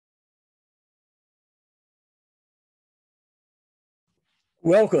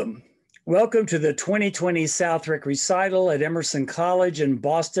Welcome. Welcome to the 2020 Southwick Recital at Emerson College in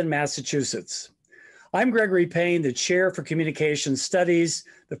Boston, Massachusetts. I'm Gregory Payne, the Chair for Communication Studies,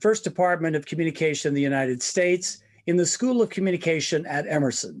 the first department of communication in the United States in the School of Communication at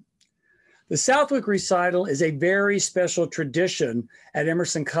Emerson. The Southwick Recital is a very special tradition at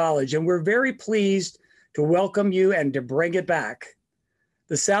Emerson College, and we're very pleased to welcome you and to bring it back.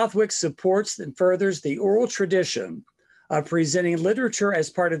 The Southwick supports and furthers the oral tradition of presenting literature as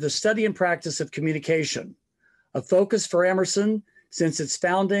part of the study and practice of communication, a focus for Emerson since its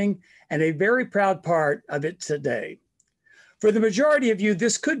founding and a very proud part of it today. For the majority of you,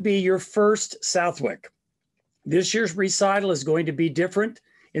 this could be your first Southwick. This year's recital is going to be different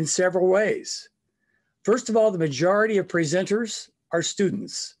in several ways. First of all, the majority of presenters are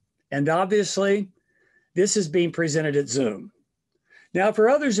students, and obviously, this is being presented at Zoom. Now, for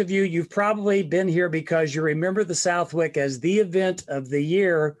others of you, you've probably been here because you remember the Southwick as the event of the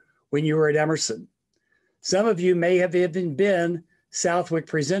year when you were at Emerson. Some of you may have even been Southwick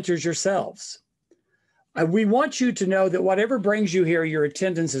presenters yourselves. We want you to know that whatever brings you here, your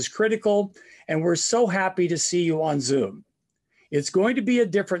attendance is critical, and we're so happy to see you on Zoom. It's going to be a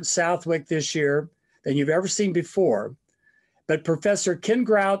different Southwick this year than you've ever seen before, but Professor Kenneth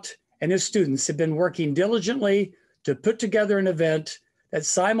Grout and his students have been working diligently to put together an event that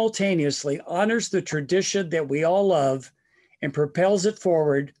simultaneously honors the tradition that we all love and propels it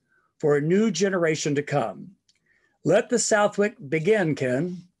forward for a new generation to come. Let the Southwick begin,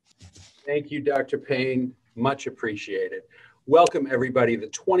 Ken. Thank you, Dr. Payne. Much appreciated. Welcome, everybody, the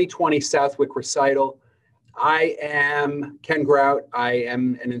 2020 Southwick Recital. I am Ken Grout. I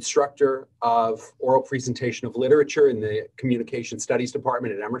am an instructor of oral presentation of literature in the Communication Studies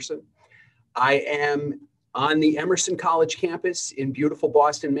Department at Emerson. I am on the Emerson College campus in beautiful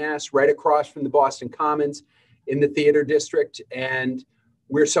Boston, Mass, right across from the Boston Commons in the Theater District. And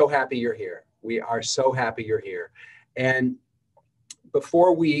we're so happy you're here. We are so happy you're here. And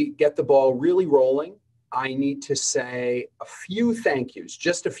before we get the ball really rolling, I need to say a few thank yous,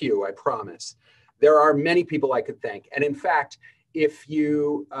 just a few, I promise. There are many people I could thank. And in fact, if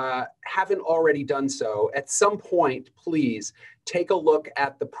you haven't already done so, at some point, please take a look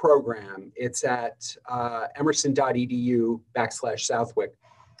at the program. It's at emerson.edu/Southwick.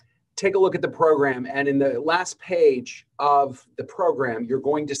 Take a look at the program. And in the last page of the program, you're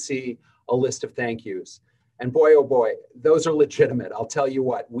going to see a list of thank yous. And boy, oh boy, those are legitimate. I'll tell you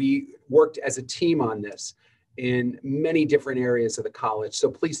what, we worked as a team on this in many different areas of the college. So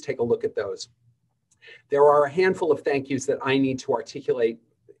please take a look at those. There are a handful of thank yous that I need to articulate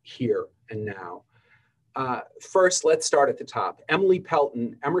here and now. First, let's start at the top. Emily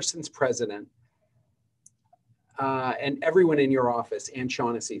Pelton, Emerson's president, and everyone in your office, Ann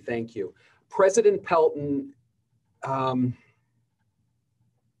Shaughnessy, thank you. President Pelton,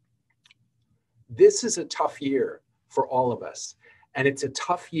 this is a tough year for all of us, and it's a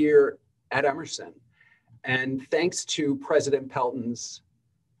tough year at Emerson. And thanks to President Pelton's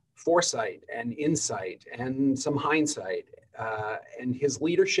foresight and insight and some hindsight and his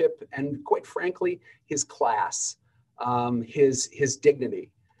leadership and, quite frankly, his class, his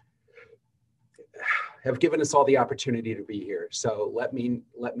dignity have given us all the opportunity to be here. So let me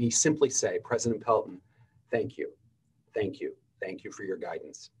simply say, President Pelton, thank you. Thank you. Thank you for your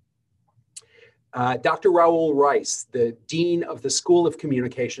guidance. Dr. Raoul Rice, the Dean of the School of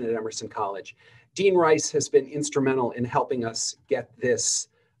Communication at Emerson College. Dean Rice has been instrumental in helping us get this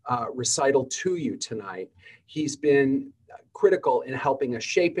recital to you tonight. He's been critical in helping us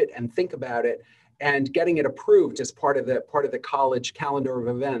shape it and think about it and getting it approved as part of the college calendar of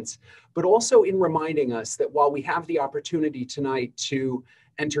events, but also in reminding us that while we have the opportunity tonight to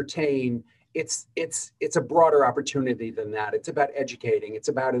entertain, it's a broader opportunity than that. It's about educating, it's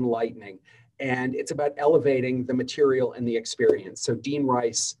about enlightening, and it's about elevating the material and the experience. So Dean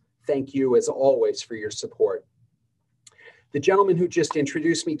Rice, thank you as always for your support. The gentleman who just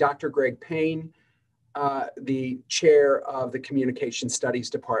introduced me, Dr. Greg Payne, the chair of the Communication Studies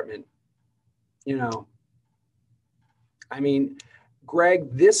Department. You know, I mean,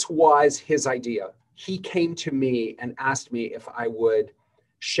 Greg, this was his idea. He came to me and asked me if I would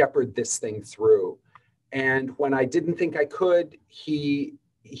shepherd this thing through. And when I didn't think I could, he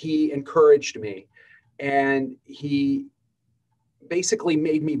encouraged me. And he basically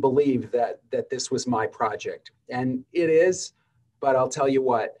made me believe that this was my project. And it is, but I'll tell you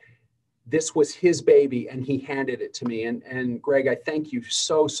what, this was his baby and he handed it to me. And Greg, I thank you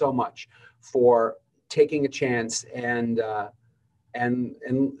so much for taking a chance and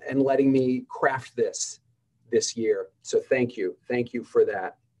letting me craft this year. So thank you for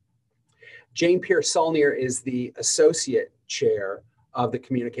that. Jane Pierce-Saulnier is the associate chair of the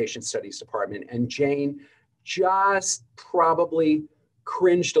Communication Studies Department. And Jane just probably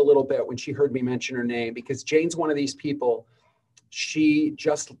cringed a little bit when she heard me mention her name, because Jane's one of these people, she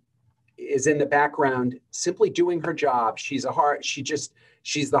just is in the background simply doing her job. She's the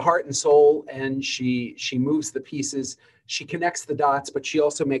heart and soul, and she moves the pieces. She connects the dots, but she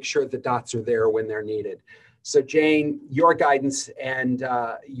also makes sure the dots are there when they're needed. So Jane, your guidance and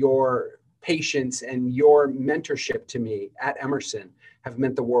your patience and your mentorship to me at Emerson have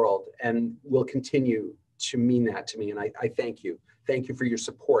meant the world and will continue to mean that to me. And I thank you. Thank you for your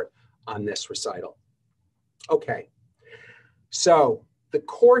support on this recital. Okay, so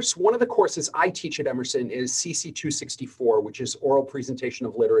one of the courses I teach at Emerson is CC 264, which is Oral Presentation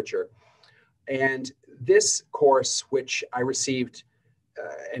of Literature. And this course, which I received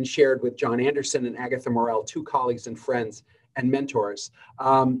and shared with John Anderson and Agatha Morell, two colleagues and friends and mentors,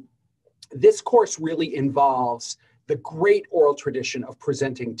 this course really involves the great oral tradition of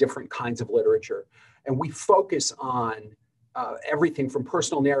presenting different kinds of literature. And we focus on everything from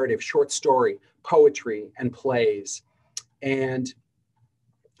personal narrative, short story, poetry, and plays. And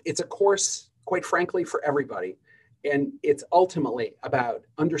it's a course, quite frankly, for everybody. And it's ultimately about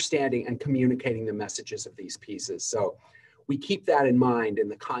understanding and communicating the messages of these pieces. So we keep that in mind in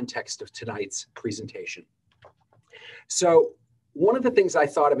the context of tonight's presentation. So one of the things I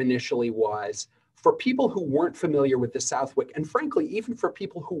thought of initially was, for people who weren't familiar with the Southwick, and frankly, even for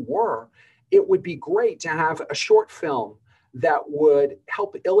people who were, it would be great to have a short film that would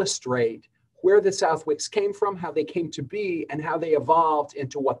help illustrate where the Southwicks came from, how they came to be, and how they evolved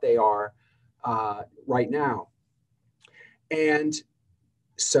into what they are right now. And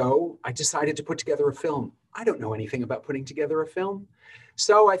so I decided to put together a film. I don't know anything about putting together a film.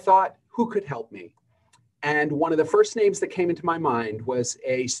 So I thought, who could help me? And one of the first names that came into my mind was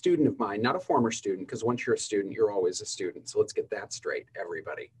a student of mine, not a former student, because once you're a student, you're always a student. So let's get that straight,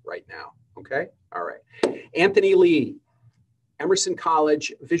 everybody, right now. Okay? All right. Anthony Lee, Emerson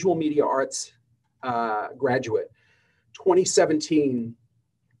College, Visual Media Arts graduate. 2017,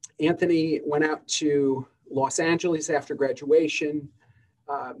 Anthony went out to Los Angeles after graduation,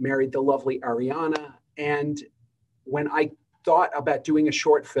 married the lovely Ariana. And when I thought about doing a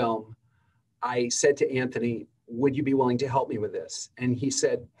short film, I said to Anthony, would you be willing to help me with this? And he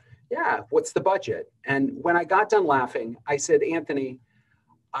said, yeah, what's the budget? And when I got done laughing, I said, Anthony,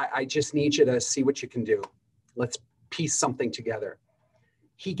 I just need you to see what you can do. Let's piece something together.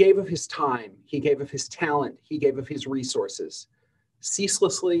 He gave of his time, he gave of his talent, he gave of his resources,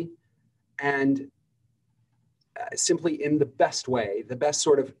 ceaselessly and simply in the best way, the best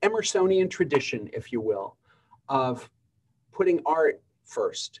sort of Emersonian tradition, if you will, of putting art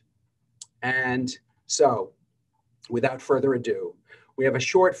first. And so, without further ado, we have a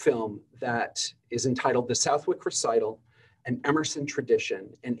short film that is entitled The Southwick Recital, an Emerson Tradition.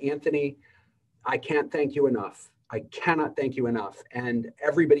 And Anthony, I can't thank you enough. I cannot thank you enough. And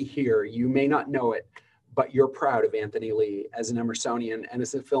everybody here, you may not know it, but you're proud of Anthony Lee as an Emersonian and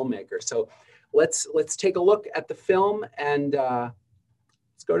as a filmmaker. So let's take a look at the film and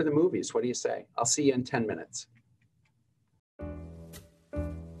let's go to the movies. What do you say? I'll see you in 10 minutes.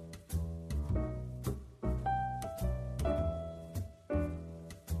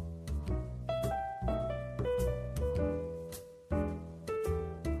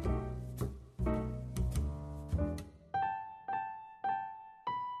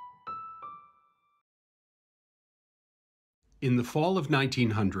 In the fall of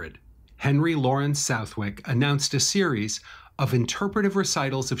 1900, Henry Lawrence Southwick announced a series of interpretive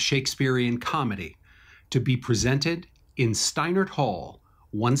recitals of Shakespearean comedy to be presented in Steinert Hall,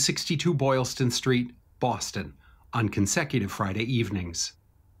 162 Boylston Street, Boston, on consecutive Friday evenings.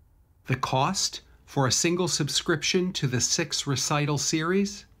 The cost for a single subscription to the 6-recital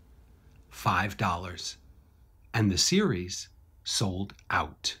series? $5. And the series sold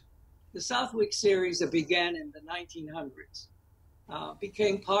out. The Southwick series that began in the 1900s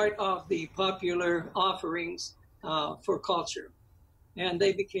became part of the popular offerings for culture. And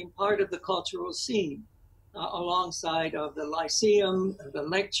they became part of the cultural scene alongside of the Lyceum, the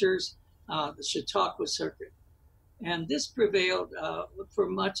lectures, the Chautauqua Circuit. And this prevailed for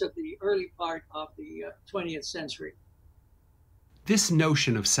much of the early part of the 20th century. This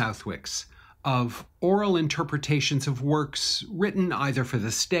notion of Southwick's, of oral interpretations of works written either for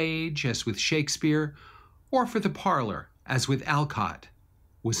the stage, as with Shakespeare, or for the parlor, as with Alcott,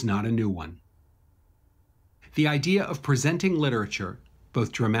 was not a new one. The idea of presenting literature,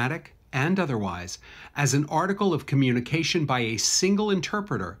 both dramatic and otherwise, as an article of communication by a single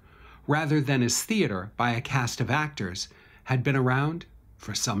interpreter, rather than as theater by a cast of actors, had been around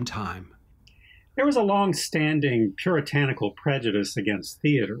for some time. There was a long-standing puritanical prejudice against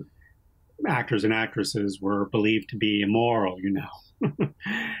theater. Actors and actresses were believed to be immoral, you know.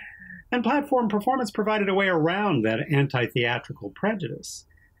 And platform performance provided a way around that anti-theatrical prejudice.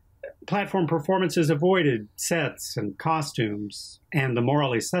 Platform performances avoided sets and costumes and the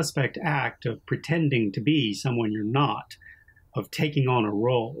morally suspect act of pretending to be someone you're not, of taking on a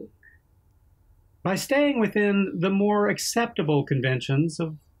role. By staying within the more acceptable conventions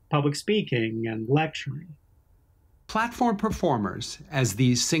of public speaking and lecturing. Platform performers, as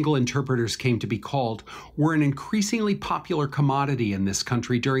these single interpreters came to be called, were an increasingly popular commodity in this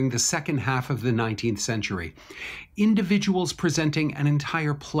country during the second half of the 19th century. Individuals presenting an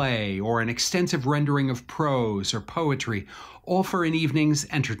entire play or an extensive rendering of prose or poetry, all for an evening's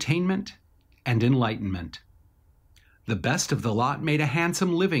entertainment and enlightenment. The best of the lot made a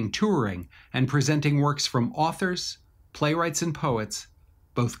handsome living touring and presenting works from authors, playwrights, and poets,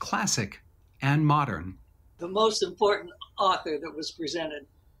 both classic and modern. The most important author that was presented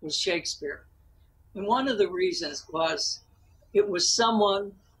was Shakespeare. And one of the reasons was it was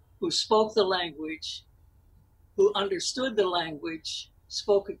someone who spoke the language, who understood the language,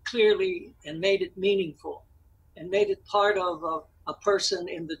 spoke it clearly, and made it meaningful, and made it part of a person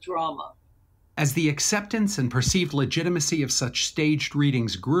in the drama. As the acceptance and perceived legitimacy of such staged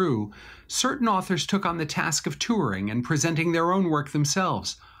readings grew, certain authors took on the task of touring and presenting their own work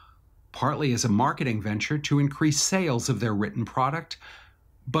themselves, partly as a marketing venture to increase sales of their written product,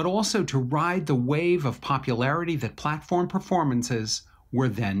 but also to ride the wave of popularity that platform performances were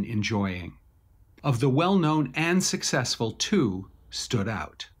then enjoying. Of the well-known and successful, two stood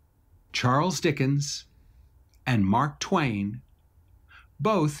out: Charles Dickens and Mark Twain.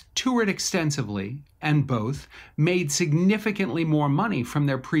 Both toured extensively, and both made significantly more money from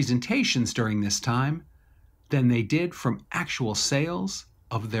their presentations during this time than they did from actual sales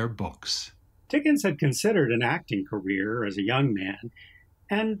of their books. Dickens had considered an acting career as a young man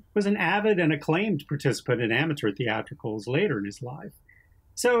and was an avid and acclaimed participant in amateur theatricals later in his life.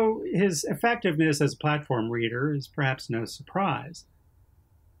 So his effectiveness as a platform reader is perhaps no surprise.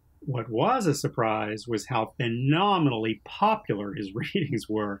 What was a surprise was how phenomenally popular his readings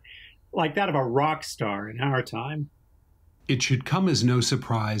were, like that of a rock star in our time. It should come as no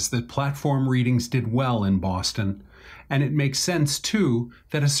surprise that platform readings did well in Boston, and it makes sense, too,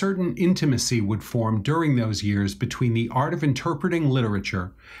 that a certain intimacy would form during those years between the art of interpreting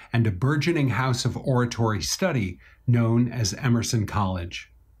literature and a burgeoning house of oratory study known as Emerson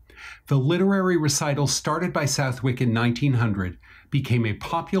College. The literary recital started by Southwick in 1900 became a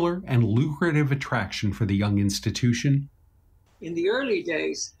popular and lucrative attraction for the young institution. In the early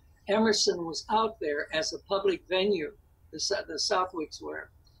days, Emerson was out there as a public venue, the Southwicks were,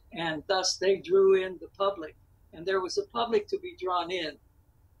 and thus they drew in the public, and there was a public to be drawn in.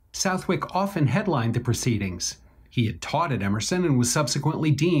 Southwick often headlined the proceedings. He had taught at Emerson and was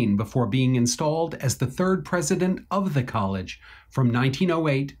subsequently dean before being installed as the third president of the college from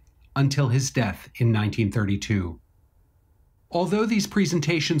 1908 until his death in 1932. Although these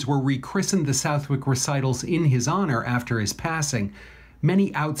presentations were rechristened the Southwick Recitals in his honor after his passing,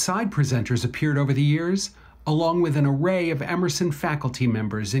 many outside presenters appeared over the years, along with an array of Emerson faculty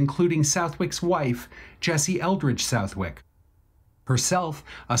members, including Southwick's wife, Jessie Eldridge Southwick, herself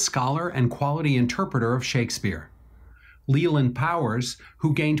a scholar and quality interpreter of Shakespeare. Leland Powers,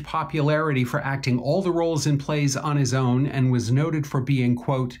 who gained popularity for acting all the roles in plays on his own and was noted for being,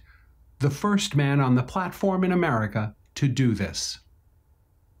 quote, the first man on the platform in America to do this.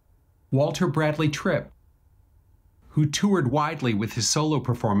 Walter Bradley Tripp, who toured widely with his solo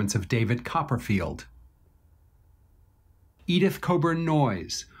performance of David Copperfield. Edith Coburn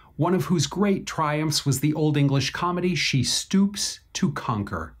Noyes, one of whose great triumphs was the Old English comedy She Stoops to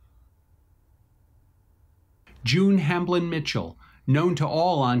Conquer. June Hamblin Mitchell, known to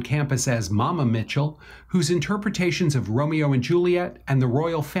all on campus as Mama Mitchell, whose interpretations of Romeo and Juliet and the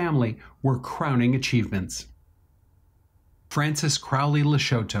royal family were crowning achievements. Frances Crowley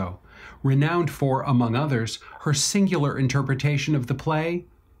Leshoto, renowned for, among others, her singular interpretation of the play,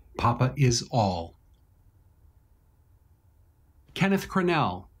 Papa is All. Kenneth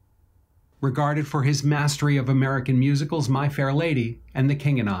Grout, regarded for his mastery of American musicals My Fair Lady and The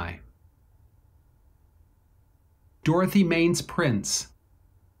King and I. Dorothy Main's Prince,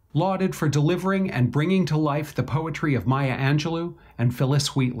 lauded for delivering and bringing to life the poetry of Maya Angelou and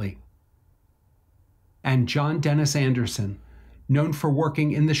Phyllis Wheatley. And John Dennis Anderson, known for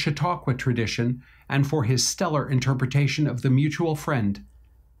working in the Chautauqua tradition and for his stellar interpretation of The Mutual Friend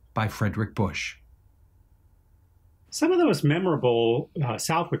by Frederick Bush. Some of the most memorable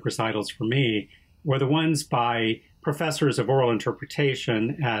Southwick recitals for me were the ones by professors of oral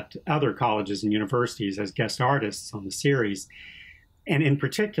interpretation at other colleges and universities as guest artists on the series. And in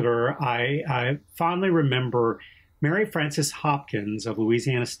particular, I fondly remember Mary Frances Hopkins of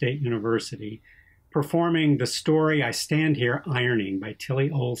Louisiana State University performing the story I Stand Here Ironing by Tilly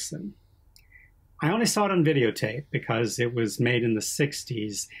Olson. I only saw it on videotape because it was made in the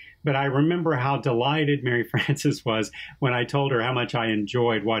 60s, but I remember how delighted Mary Frances was when I told her how much I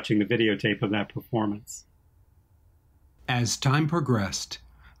enjoyed watching the videotape of that performance. As time progressed,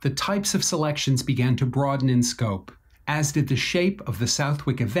 the types of selections began to broaden in scope, as did the shape of the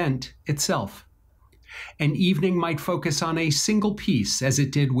Southwick event itself. An evening might focus on a single piece, as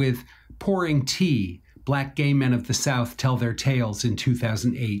it did with Pouring Tea, Black Gay Men of the South Tell Their Tales in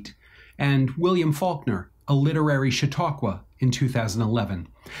 2008, and William Faulkner, A Literary Chautauqua in 2011.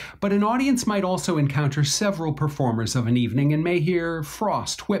 But an audience might also encounter several performers of an evening and may hear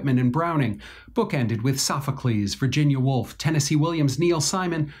Frost, Whitman, and Browning, bookended with Sophocles, Virginia Woolf, Tennessee Williams, Neil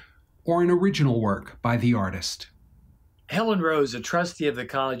Simon, or an original work by the artist. Helen Rose, a trustee of the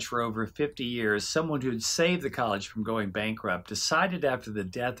college for over 50 years, someone who had saved the college from going bankrupt, decided after the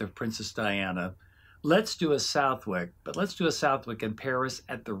death of Princess Diana, let's do a Southwick, but let's do a Southwick in Paris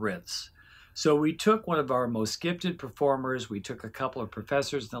at the Ritz. So we took one of our most gifted performers, we took a couple of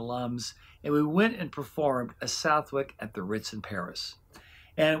professors and alums, and we went and performed a Southwick at the Ritz in Paris.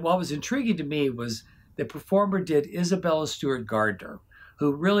 And what was intriguing to me was the performer did Isabella Stewart Gardner,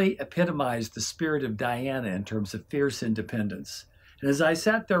 who really epitomized the spirit of Diana in terms of fierce independence. And as I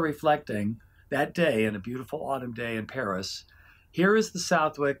sat there reflecting that day, in a beautiful autumn day in Paris, here is the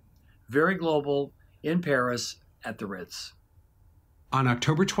Southwick, very global, in Paris at the Ritz. On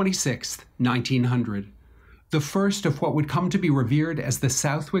October 26, 1900, the first of what would come to be revered as the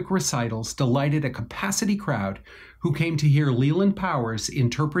Southwick Recitals delighted a capacity crowd who came to hear Leland Powers'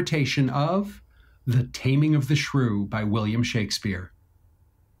 interpretation of The Taming of the Shrew by William Shakespeare.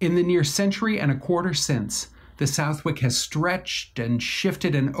 In the near century and a quarter since, the Southwick has stretched and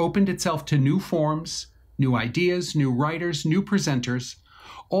shifted and opened itself to new forms, new ideas, new writers, new presenters,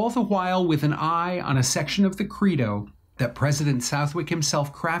 all the while with an eye on a section of the credo that President Southwick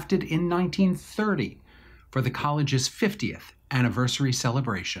himself crafted in 1930 for the college's 50th anniversary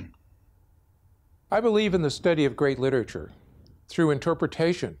celebration. I believe in the study of great literature through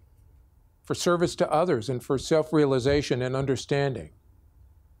interpretation, for service to others, and for self-realization and understanding.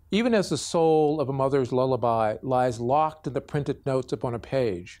 Even as the soul of a mother's lullaby lies locked in the printed notes upon a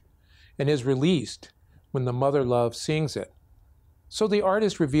page and is released when the mother love sings it, so the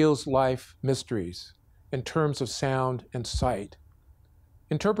artist reveals life mysteries in terms of sound and sight.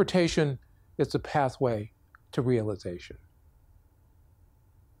 Interpretation is the pathway to realization.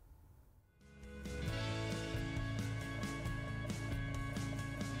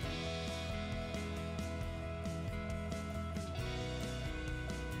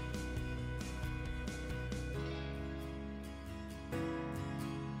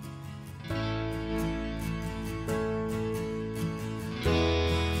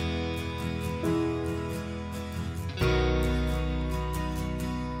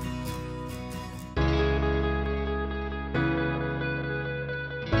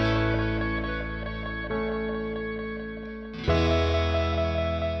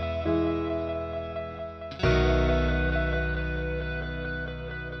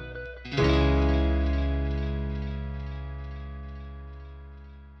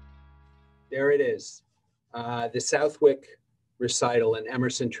 There it is, the Southwick Recital, an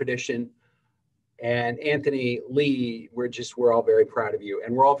Emerson tradition. And Anthony Lee, we're all very proud of you,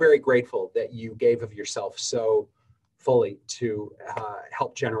 and we're all very grateful that you gave of yourself so fully to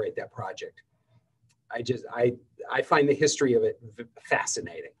help generate that project. I find the history of it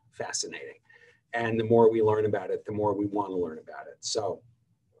fascinating. And the more we learn about it, the more we want to learn about it. So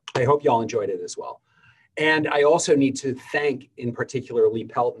I hope you all enjoyed it as well. And I also need to thank, in particular, Lee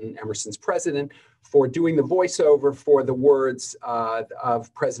Pelton, Emerson's president, for doing the voiceover for the words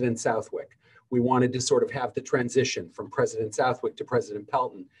of President Southwick. We wanted to sort of have the transition from President Southwick to President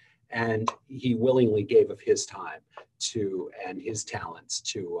Pelton, and he willingly gave of his time and his talents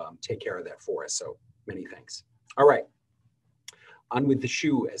to take care of that for us. So many thanks. All right, on with the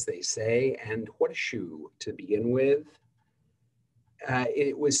shoe, as they say. And what a shoe to begin with.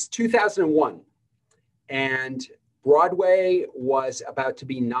 It was 2001. And Broadway was about to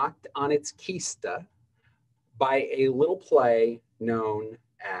be knocked on its keister by a little play known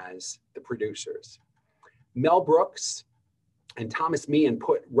as The Producers. Mel Brooks and Thomas Meehan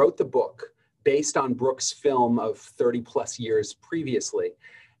wrote the book based on Brooks' film of 30 plus years previously.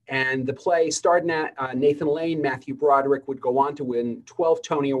 And the play starred Nathan Lane, Matthew Broderick, would go on to win 12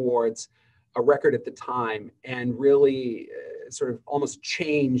 Tony Awards, a record at the time and really sort of almost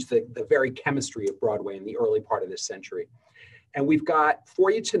changed the very chemistry of Broadway in the early part of this century. And we've got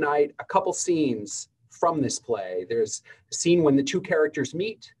for you tonight a couple scenes from this play. There's a scene when the two characters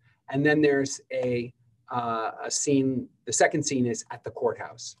meet, and then there's a scene, the second scene is at the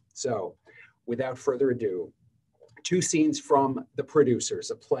courthouse. So without further ado, two scenes from The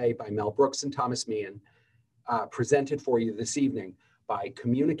Producers, a play by Mel Brooks and Thomas Meehan, presented for you this evening by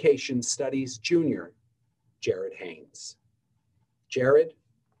Communication Studies Junior, Jared Haynes. Jared?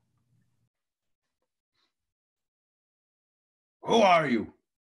 Who are you?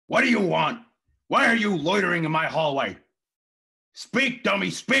 What do you want? Why are you loitering in my hallway? Speak, dummy,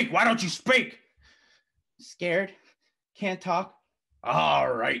 speak. Why don't you speak? Scared. Can't talk.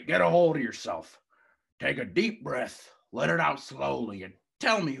 All right, get a hold of yourself. Take a deep breath, let it out slowly, and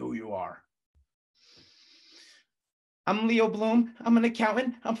tell me who you are. I'm Leo Bloom. I'm an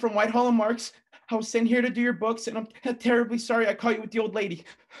accountant. I'm from Whitehall and Marks. I was sent here to do your books, and I'm terribly sorry I caught you with the old lady.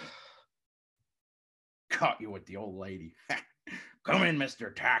 Caught you with the old lady. Come in,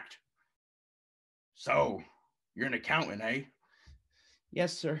 Mr. Tact. So, you're an accountant, eh?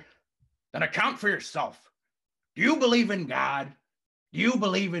 Yes, sir. Then account for yourself. Do you believe in God? Do you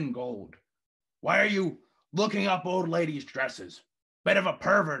believe in gold? Why are you looking up old ladies' dresses? Bit of a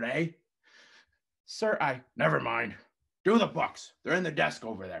pervert, eh? Sir, Never mind. Do the books. They're in the desk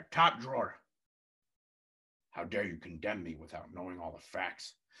over there, top drawer. How dare you condemn me without knowing all the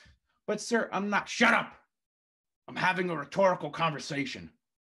facts? But sir, I'm not. Shut up! I'm having a rhetorical conversation.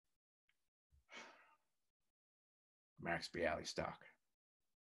 Max Bialystock.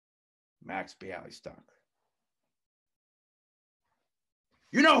 Max Bialystock.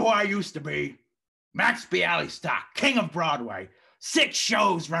 You know who I used to be? Max Bialystock, king of Broadway. 6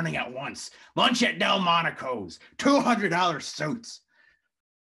 shows running at once. Lunch at Delmonico's. $200 suits.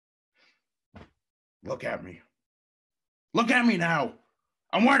 Look at me. Look at me now.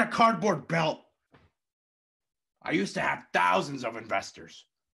 I'm wearing a cardboard belt. I used to have thousands of investors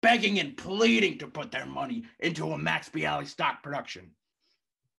begging and pleading to put their money into a Max Bialystock production.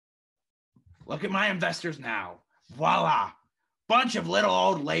 Look at my investors now. Voila. Bunch of little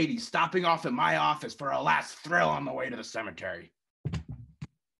old ladies stopping off at my office for a last thrill on the way to the cemetery.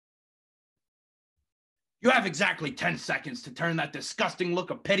 You have exactly 10 seconds to turn that disgusting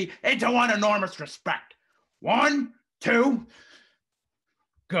look of pity into one enormous respect. 1, 2.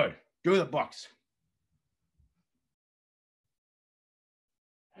 Good. Do the books.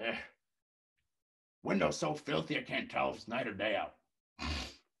 Window's so filthy I can't tell if it's night or day out.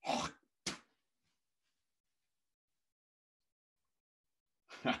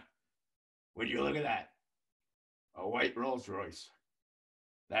 Would you look at that? A white Rolls Royce.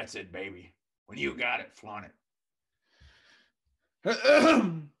 That's it, baby. When you got it, flaunt it.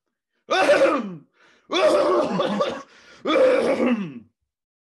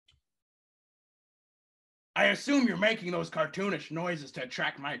 I assume you're making those cartoonish noises to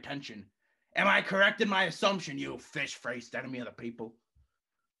attract my attention. Am I correct in my assumption, you fish-faced enemy of the people?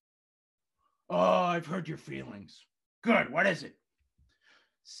 Oh, I've heard your feelings. Good, what is it?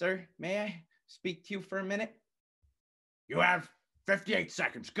 Sir, may I speak to you for a minute? You have 58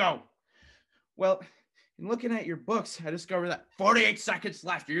 seconds, go. Well, in looking at your books, I discovered that 48 seconds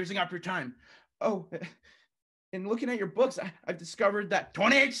left, you're using up your time. Oh, in looking at your books, I've discovered that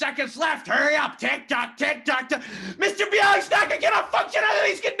 28 seconds left, hurry up, tick-tock, tick-tock, Mr. Bialystock, I cannot function under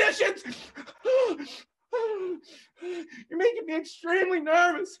these conditions. You're making me extremely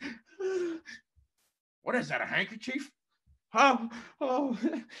nervous. What is that, a handkerchief? Oh,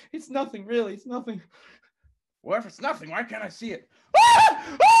 it's nothing, really, it's nothing. Well, if it's nothing, why can't I see it?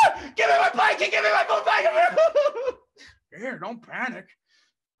 Give me my blanket, give me my full blanket. Here, don't panic.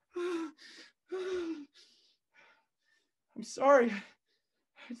 I'm sorry.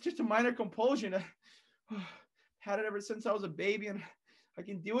 It's just a minor compulsion. I had it ever since I was a baby, and I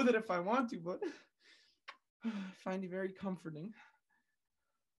can deal with it if I want to, but I find it very comforting.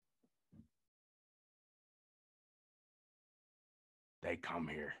 They come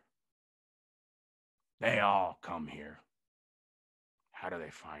here. They all come here. How do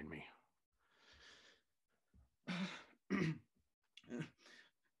they find me?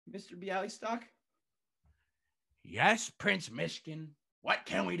 Mr. Bialystock? Yes, Prince Mishkin. What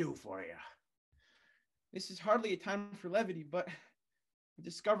can we do for you? This is hardly a time for levity, but I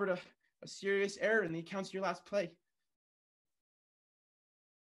discovered a serious error in the accounts of your last play.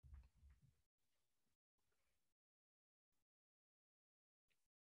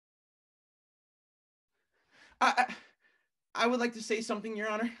 I would like to say something, Your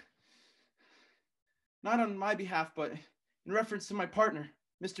Honor. Not on my behalf, but in reference to my partner,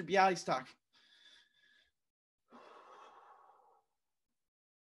 Mr. Bialystock.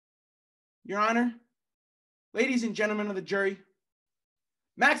 Your Honor, ladies and gentlemen of the jury,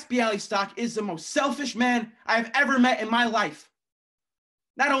 Max Bialystock is the most selfish man I have ever met in my life.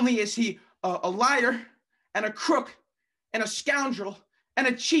 Not only is he a liar and a crook and a scoundrel and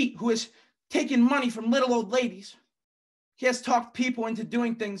a cheat who has taken money from little old ladies, he has talked people into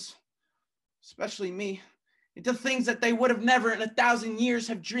doing things, especially me, into things that they would have never in 1,000 years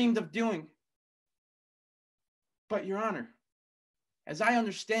have dreamed of doing. But Your Honor, as I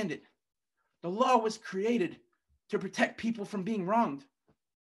understand it, the law was created to protect people from being wronged.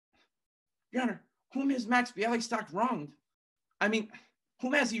 Your Honor, whom has Max Bialystock wronged? I mean,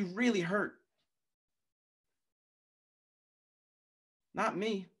 whom has he really hurt? Not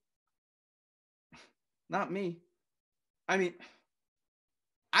me. Not me. I mean,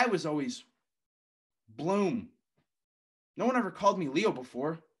 I was always Bloom. No one ever called me Leo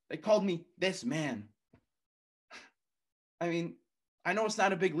before. They called me this man. I mean, I know it's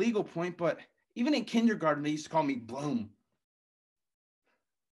not a big legal point, but even in kindergarten, they used to call me Bloom.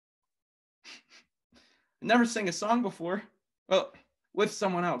 I never sang a song before. Well, with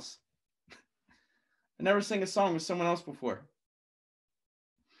someone else. I never sang a song with someone else before.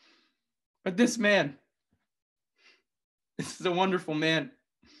 But this man, this is a wonderful man.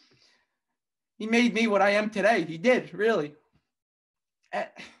 He made me what I am today. He did, really. And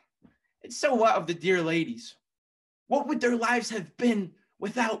so what of the dear ladies? What would their lives have been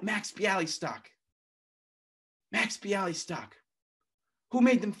without Max Bialystock? Max Bialystock, who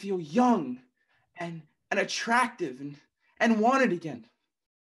made them feel young and attractive and wanted again.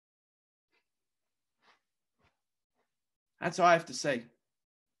 That's all I have to say.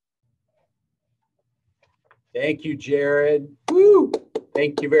 Thank you, Jared. Woo!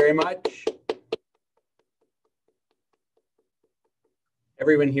 Thank you very much.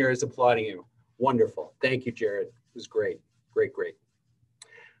 Everyone here is applauding you. Wonderful. Thank you, Jared. It was great. Great, great.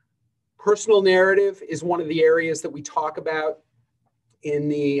 Personal narrative is one of the areas that we talk about in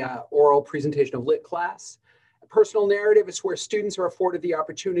the oral presentation of lit class. Personal narrative is where students are afforded the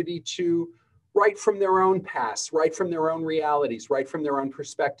opportunity to write from their own past, write from their own realities, write from their own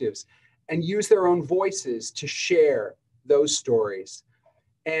perspectives, and use their own voices to share those stories.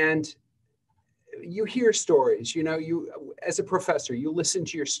 And you hear stories, you know, you as a professor, you listen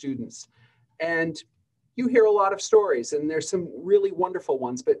to your students and you hear a lot of stories, and there's some really wonderful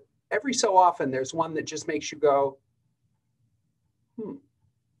ones, but every so often there's one that just makes you go,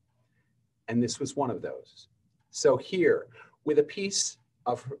 And this was one of those. So here, with a piece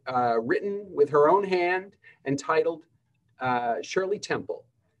of written with her own hand entitled Shirley Temple,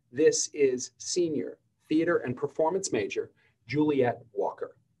 this is senior theater and performance major, Juliet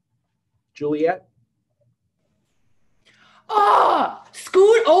Walker. Juliet? Oh,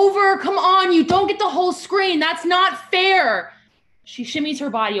 scoot over. Come on, you don't get the whole screen. That's not fair. She shimmies her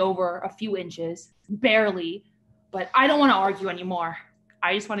body over a few inches, barely, but I don't want to argue anymore.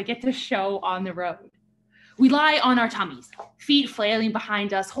 I just want to get the show on the road. We lie on our tummies, feet flailing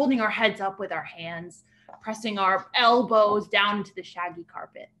behind us, holding our heads up with our hands, pressing our elbows down into the shaggy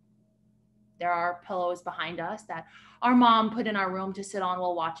carpet. There are pillows behind us that our mom put in our room to sit on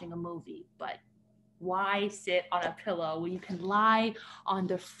while watching a movie, but why sit on a pillow when you can lie on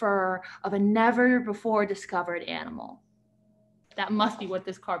the fur of a never before discovered animal? That must be what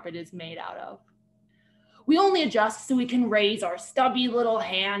this carpet is made out of. We only adjust so we can raise our stubby little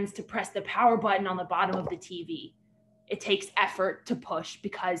hands to press the power button on the bottom of the TV. It takes effort to push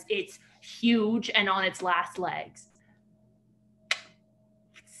because it's huge and on its last legs.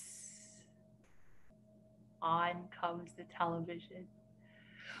 On comes the television.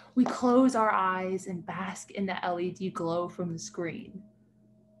 We close our eyes and bask in the LED glow from the screen.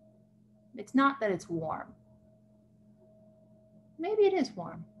 It's not that it's warm. Maybe it is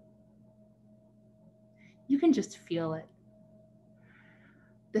warm. You can just feel it.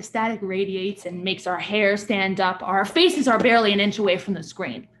 The static radiates and makes our hair stand up. Our faces are barely an inch away from the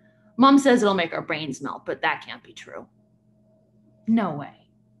screen. Mom says it'll make our brains melt, but that can't be true. No way.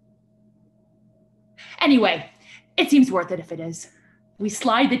 Anyway, it seems worth it if it is. We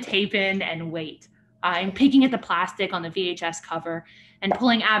slide the tape in and wait. I'm picking at the plastic on the VHS cover and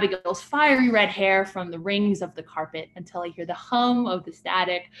pulling Abigail's fiery red hair from the rings of the carpet until I hear the hum of the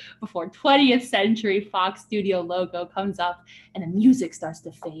static before 20th Century Fox Studio logo comes up and the music starts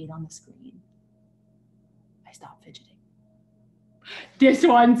to fade on the screen. I stop fidgeting. This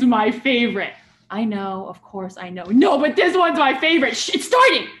one's my favorite. I know, of course I know. No, but this one's my favorite. Shh, it's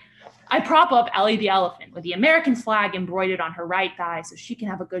starting! I prop up Ellie the elephant with the American flag embroidered on her right thigh so she can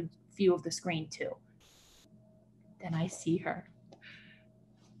have a good view of the screen too. Then I see her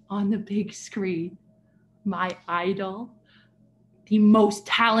on the big screen, my idol, the most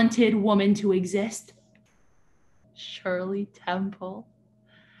talented woman to exist. Shirley Temple.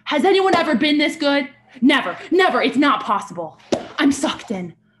 Has anyone ever been this good? Never, never. It's not possible. I'm sucked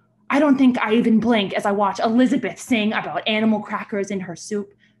in. I don't think I even blink as I watch Elizabeth sing about animal crackers in her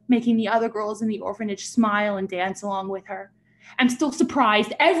soup, making the other girls in the orphanage smile and dance along with her. I'm still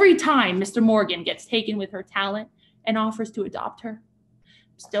surprised every time Mr. Morgan gets taken with her talent and offers to adopt her.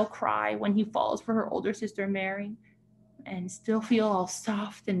 Still cry when he falls for her older sister Mary, and still feel all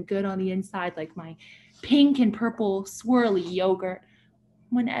soft and good on the inside like my pink and purple swirly yogurt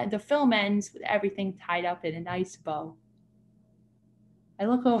when the film ends with everything tied up in a nice bow. I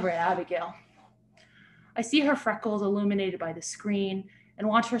look over at Abigail. I see her freckles illuminated by the screen and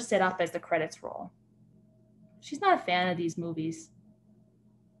watch her sit up as the credits roll. She's not a fan of these movies.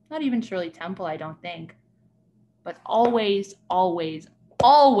 Not even Shirley Temple, I don't think. But always, always,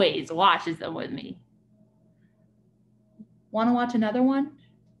 always watches them with me. Want to watch another one?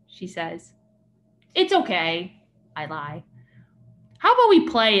 She says. It's okay, I lie. How about we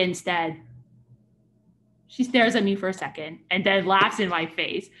play instead? She stares at me for a second and then laughs in my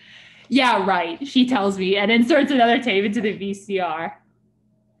face. Yeah, right, she tells me and inserts another tape into the VCR.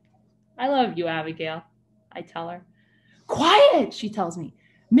 I love you, Abigail, I tell her. Quiet, she tells me.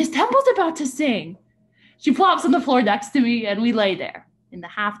 Miss Temple's about to sing. She plops on the floor next to me and we lay there in the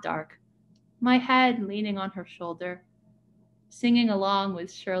half dark, my head leaning on her shoulder, singing along with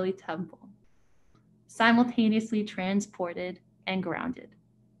Shirley Temple, simultaneously transported and grounded.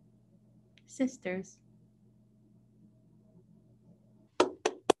 Sisters.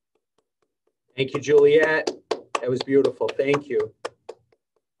 Thank you, Juliet. That was beautiful. Thank you.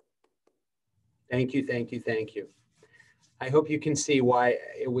 Thank you, thank you, thank you. I hope you can see why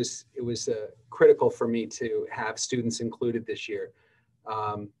it was critical for me to have students included this year.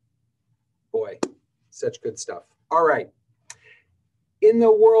 Boy, such good stuff. All right. In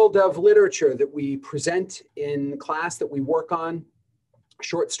the world of literature that we present in class, that we work on,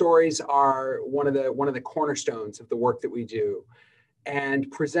 short stories are one of the cornerstones of the work that we do. And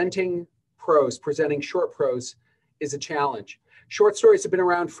presenting short prose is a challenge. Short stories have been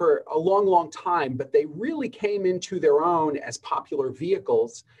around for a long, long time, but they really came into their own as popular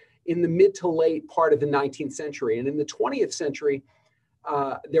vehicles in the mid to late part of the 19th century. And in the 20th century,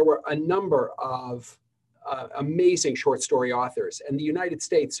 there were a number of amazing short story authors. And the United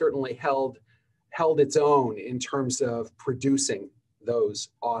States certainly held its own in terms of producing those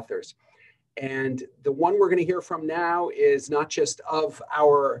authors. And the one we're going to hear from now is not just of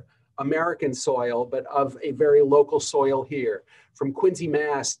our American soil, but of a very local soil here. From Quincy,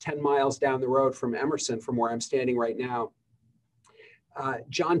 Mass, 10 miles down the road from Emerson, from where I'm standing right now,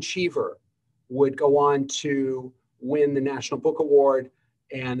 John Cheever would go on to win the National Book Award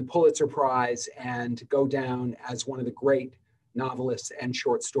and the Pulitzer Prize and go down as one of the great novelists and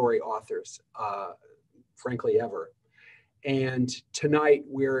short story authors, frankly, ever. And tonight,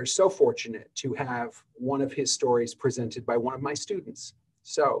 we're so fortunate to have one of his stories presented by one of my students.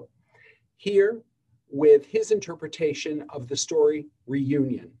 So here, with his interpretation of the story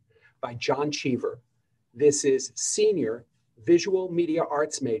Reunion by John Cheever, this is senior visual media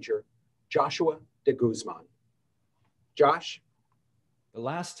arts major, Joshua de Guzman. Josh? The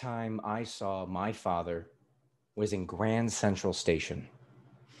last time I saw my father was in Grand Central Station.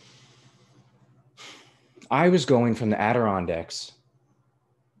 I was going from the Adirondacks,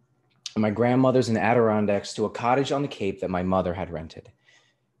 my grandmother's in the Adirondacks, to a cottage on the Cape that my mother had rented.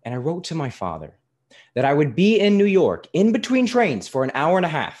 And I wrote to my father that I would be in New York in between trains for an hour and a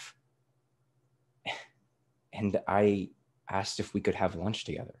half. And I asked if we could have lunch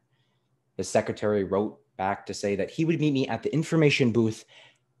together. His secretary wrote back to say that he would meet me at the information booth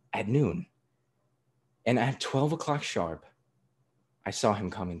at noon. And at 12 o'clock sharp, I saw him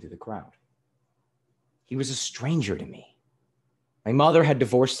coming through the crowd. He was a stranger to me. My mother had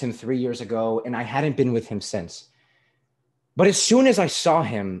divorced him 3 years ago, and I hadn't been with him since. But as soon as I saw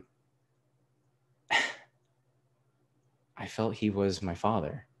him, I felt he was my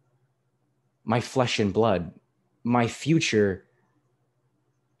father, my flesh and blood, my future,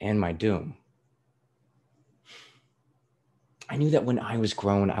 and my doom. I knew that when I was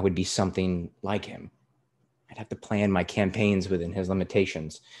grown, I would be something like him. I'd have to plan my campaigns within his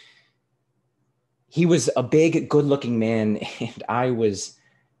limitations. He was a big, good-looking man, and I was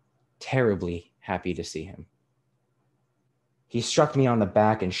terribly happy to see him. He struck me on the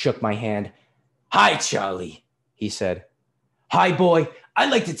back and shook my hand. "Hi, Charlie," he said. "Hi, boy.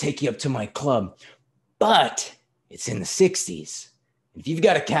 I'd like to take you up to my club, but it's in the 60s. If you've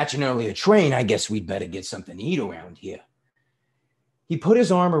got to catch an earlier train, I guess we'd better get something to eat around here." He put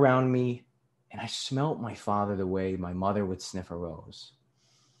his arm around me and I smelt my father the way my mother would sniff a rose.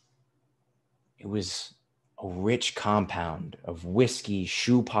 It was a rich compound of whiskey,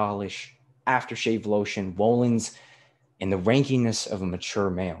 shoe polish, aftershave lotion, Wollens, and the rankiness of a mature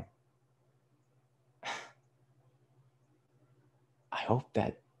male. I hope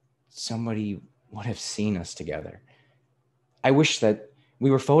that somebody would have seen us together. I wish that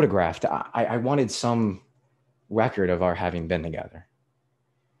we were photographed. I wanted some record of our having been together.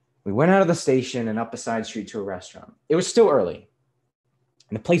 We went out of the station and up a side street to a restaurant. It was still early,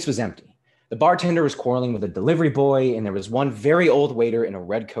 and the place was empty. The bartender was quarreling with a delivery boy, and there was one very old waiter in a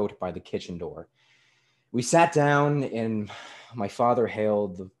red coat by the kitchen door. We sat down, and my father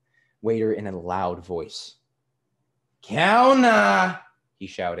hailed the waiter in a loud voice. "Calna," he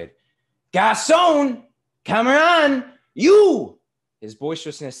shouted. "Garçon, Cameron, you!" His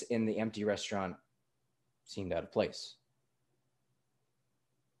boisterousness in the empty restaurant seemed out of place.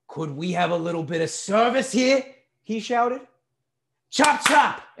 "Could we have a little bit of service here?" he shouted. "Chop,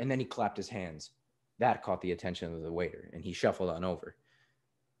 chop!" And then he clapped his hands. That caught the attention of the waiter, and he shuffled on over.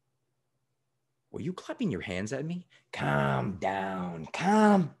 "Were you clapping your hands at me?" Calm down,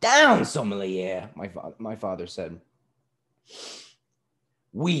 sommelier," my father said.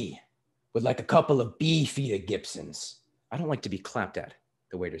 "We would like a couple of beefeater Gibsons." "I don't like to be clapped at,"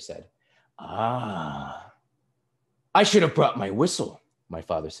 the waiter said. "Ah, I should have brought my whistle," my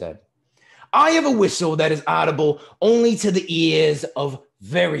father said. "I have a whistle that is audible only to the ears of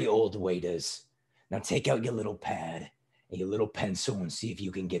very old waiters. Now take out your little pad and your little pencil and see if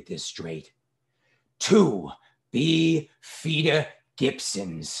you can get this straight. 2 beefeater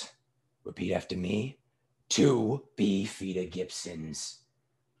Gibsons. Repeat after me. 2 beefeater Gibsons."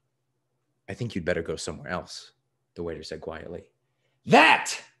 "I think you'd better go somewhere else," the waiter said quietly.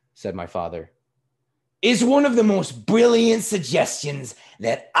 "That," said my father, "is one of the most brilliant suggestions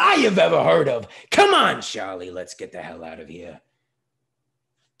that I have ever heard of. Come on, Charlie, let's get the hell out of here."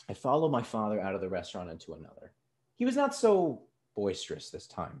 I followed my father out of the restaurant into another. He was not so boisterous this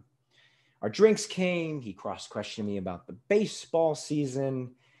time. Our drinks came. He cross-questioned me about the baseball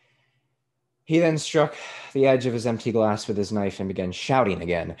season. He then struck the edge of his empty glass with his knife and began shouting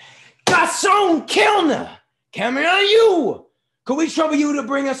again. "Garçon, Kellner! Cameron, you! Could we trouble you to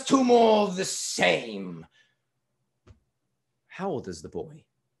bring us 2 more of the same?" "How old is the boy?"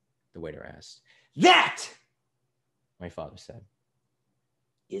 the waiter asked. "That," my father said,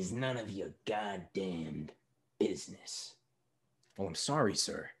 "is none of your goddamned business." "Oh, I'm sorry,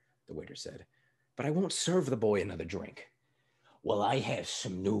 sir," the waiter said, "but I won't serve the boy another drink." "Well, I have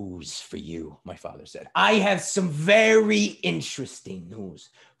some news for you," my father said. "I have some very interesting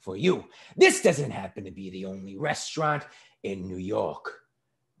news for you. This doesn't happen to be the only restaurant in New York.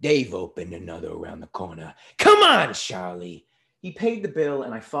 They've opened another around the corner. Come on, Charlie." He paid the bill,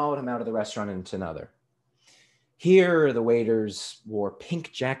 and I followed him out of the restaurant into another. Here, the waiters wore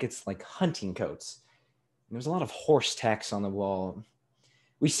pink jackets like hunting coats. There was a lot of horse tacks on the wall.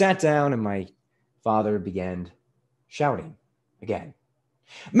 We sat down, and my father began shouting again.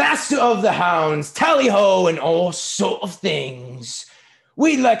 "Master of the hounds, tally-ho, and all sort of things.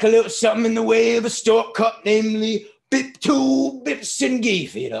 We'd like a little something in the way of a stork cup, namely 2 Bibson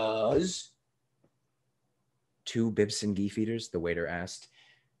Geefeaters." "2 Bibson Geefeaters?" the waiter asked.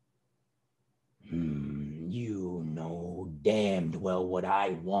 You know damned well what I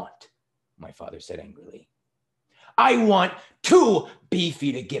want," my father said angrily. "I want 2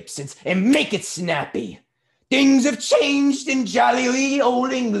 beefeater Gibsons, and make it snappy. Things have changed in jolly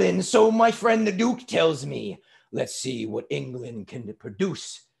old England, so my friend the Duke tells me. Let's see what England can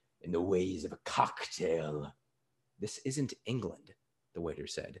produce in the ways of a cocktail." "This isn't England," the waiter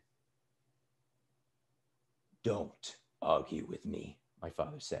said. "Don't argue with me," my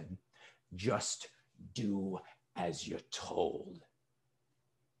father said. "Just do as you're told."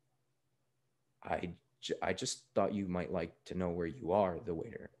 I just thought you might like to know where you are," the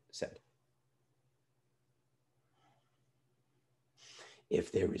waiter said.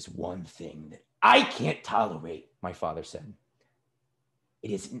 "If there is one thing that I can't tolerate," my father said,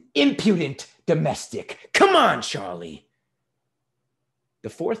 "it is an impudent domestic. Come on, Charlie." The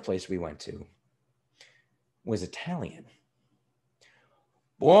 4th place we went to was Italian.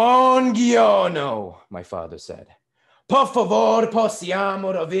 "Buongiorno," my father said. "Per favore,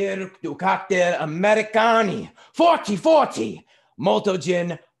 possiamo avere 2 cocktail americani. 40, molto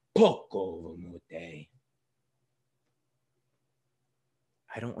gin, poco vermouth."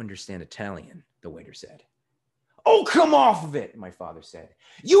 "I don't understand Italian," the waiter said. "Oh, come off of it," my father said.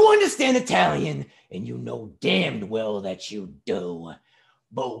 "You understand Italian, and you know damned well that you do.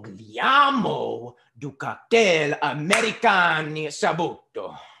 Vogliamo 2 cocktail americani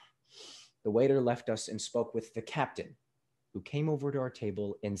sabuto." The waiter left us and spoke with the captain, who came over to our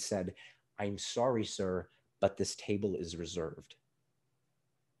table and said, "I'm sorry, sir, but this table is reserved."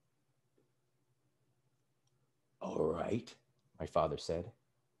 "All right," my father said.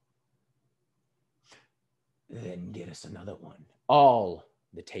 "Then get us another one." "All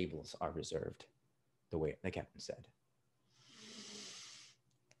the tables are reserved," the captain said.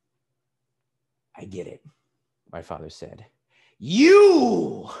 "I get it," my father said.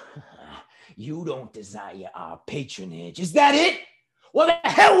 You don't desire our patronage. Is that it? Well, the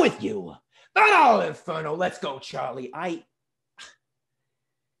hell with you. Not all inferno. Let's go, Charlie. I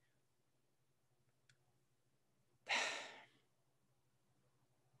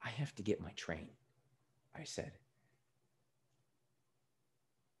have to get my train, I said.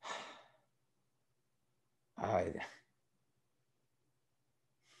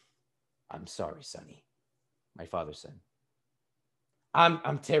 I'm sorry, Sonny, my father said.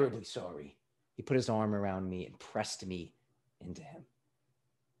 I'm terribly sorry. He put his arm around me and pressed me into him.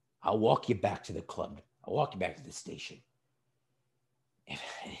 I'll walk you back to the club. I'll walk you back to the station.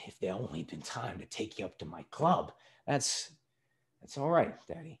 If there only been time to take you up to my club, that's all right,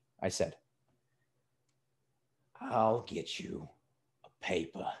 Daddy, I said. I'll get you a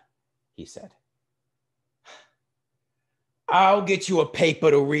paper, he said. I'll get you a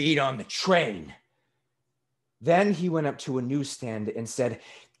paper to read on the train. Then he went up to a newsstand and said,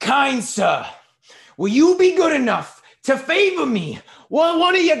 "Kind sir, will you be good enough to favor me with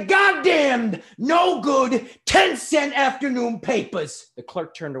one of your goddamned no good 10-cent afternoon papers?" The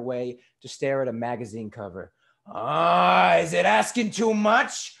clerk turned away to stare at a magazine cover. Is it asking too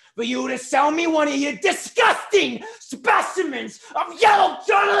much for you to sell me one of your disgusting specimens of yellow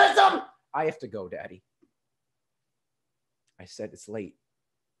journalism? I have to go, Daddy. I said, "It's late."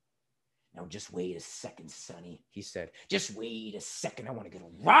 "Now just wait a second, Sonny," he said. "Just wait a second. I want to get a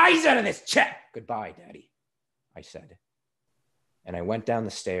rise out of this check." "Goodbye, Daddy," I said. And I went down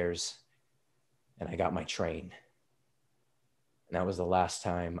the stairs and I got my train. And that was the last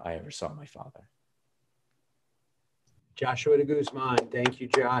time I ever saw my father. Joshua de Guzman. Thank you,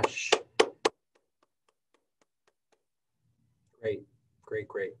 Josh. Great, great,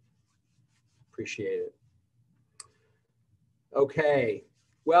 great. Appreciate it. Okay,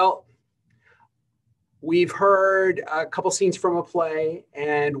 well, we've heard a couple scenes from a play,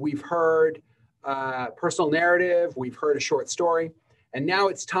 and we've heard personal narrative, we've heard a short story, and now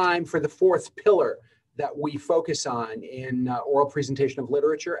it's time for the fourth pillar that we focus on in oral presentation of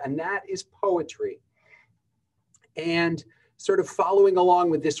literature, and that is poetry. And sort of following along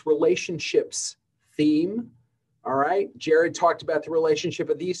with this relationships theme, all right, Jared talked about the relationship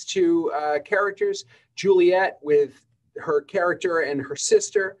of these two characters, Juliet with her character and her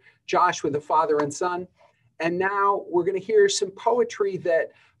sister, Josh with a father and son. And now we're going to hear some poetry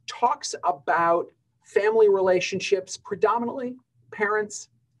that talks about family relationships, predominantly parents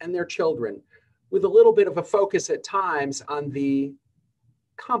and their children, with a little bit of a focus at times on the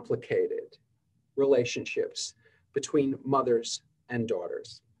complicated relationships between mothers and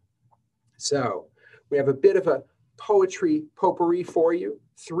daughters. So we have a bit of a poetry potpourri for you,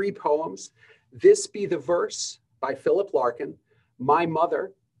 3 poems. This Be the Verse by Philip Larkin, My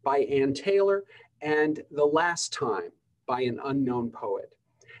Mother by Ann Taylor, and The Last Time by an unknown poet.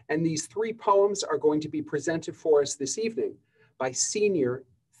 And these 3 poems are going to be presented for us this evening by senior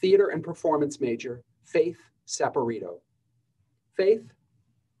theater and performance major, Faith Saporito. Faith?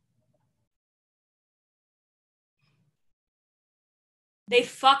 They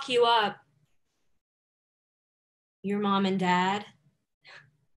fuck you up. Your mom and dad.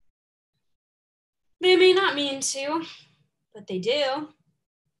 They may not mean to, but they do.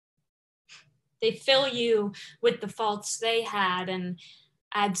 They fill you with the faults they had and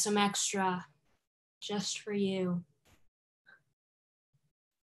add some extra just for you.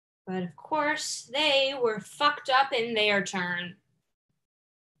 But of course, they were fucked up in their turn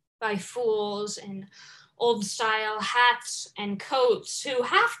by fools in old-style hats and coats who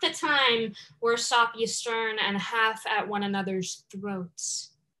half the time were soppy stern and half at one another's throats.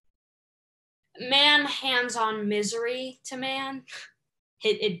 Man hands on misery to man.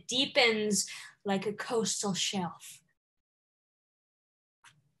 It deepens like a coastal shelf.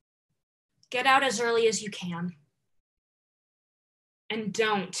 Get out as early as you can. And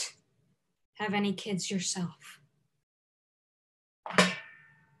don't have any kids yourself.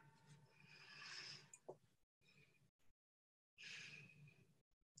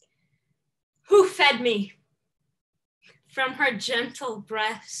 Who fed me from her gentle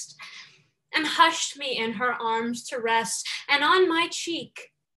breast and hushed me in her arms to rest, and on my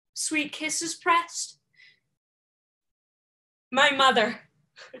cheek sweet kisses pressed? My mother,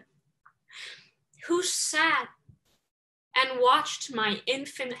 who sat and watched my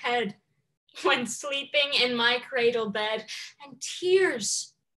infant head when sleeping in my cradle bed, and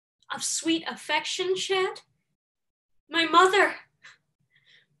tears of sweet affection shed? My mother.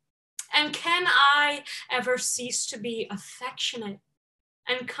 And can I ever cease to be affectionate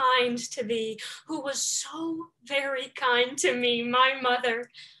and kind to thee, who was so very kind to me, my mother?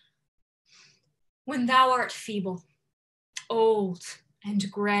 When thou art feeble, old, and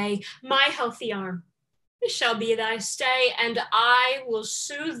gray, my healthy arm shall be thy stay, and I will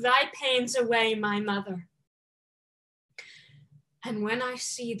soothe thy pains away, my mother. And when I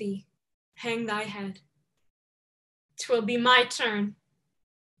see thee hang thy head, 'twill be my turn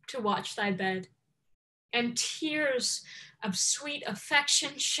to watch thy bed, and tears of sweet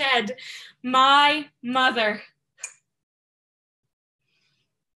affection shed, my mother.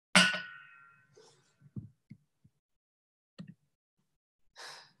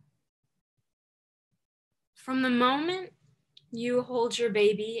 From the moment you hold your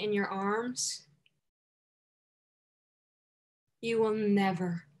baby in your arms, you will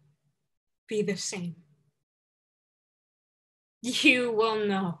never be the same. You will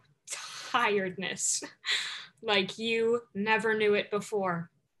know tiredness like you never knew it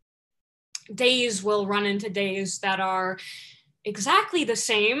before. Days will run into days that are exactly the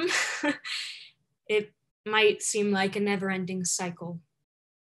same. It might seem like a never-ending cycle.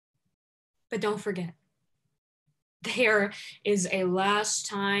 But don't forget, there is a last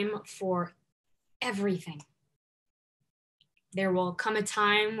time for everything. There will come a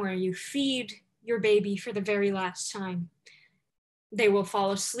time where you feed your baby for the very last time. They will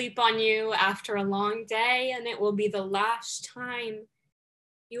fall asleep on you after a long day, and it will be the last time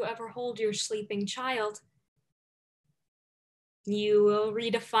you ever hold your sleeping child. You will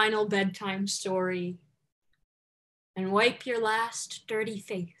read a final bedtime story and wipe your last dirty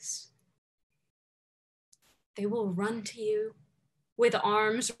face. They will run to you with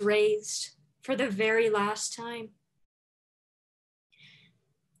arms raised for the very last time.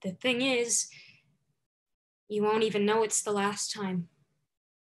 The thing is, you won't even know it's the last time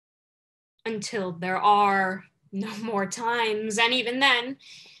until there are no more times. And even then,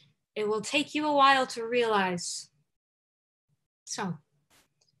 it will take you a while to realize. So,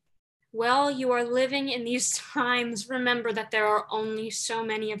 while you are living in these times, remember that there are only so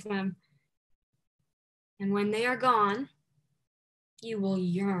many of them. And when they are gone, you will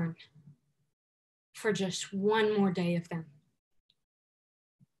yearn for just one more day of them.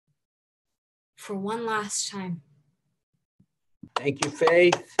 For one last time. Thank you,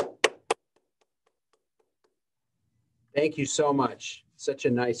 Faith. Thank you so much. Such a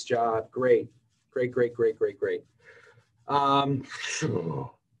nice job. Great, great, great, great, great, great. They're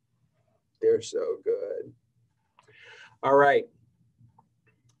so good. All right.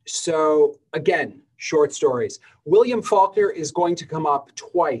 So again, short stories. William Faulkner is going to come up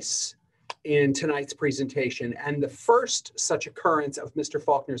twice in tonight's presentation, and the first such occurrence of Mr.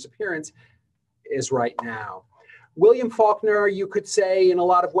 Faulkner's appearance is right now. William Faulkner, you could say in a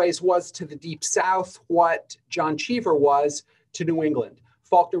lot of ways, was to the Deep South what John Cheever was to New England.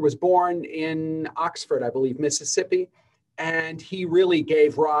 Faulkner was born in Oxford, I believe, Mississippi, and he really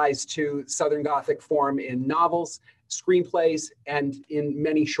gave rise to Southern Gothic form in novels, screenplays, and in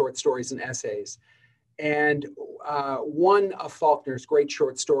many short stories and essays. And one of Faulkner's great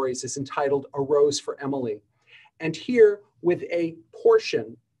short stories is entitled A Rose for Emily. And here, with a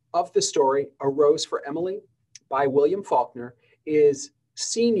portion of the story, A Rose for Emily, by William Faulkner, is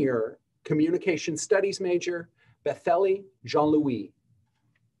senior communication studies major Bethely Jean-Louis.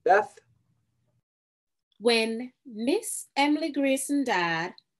 Beth? When Miss Emily Grierson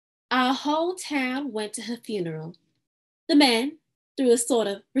died, our whole town went to her funeral. The men, through a sort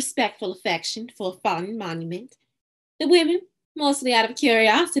of respectful affection for a fallen monument. The women, mostly out of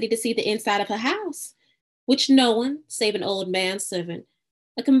curiosity to see the inside of her house, which no one, save an old manservant,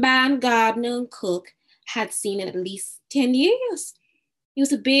 a combined gardener and cook, had seen in at least 10 years. It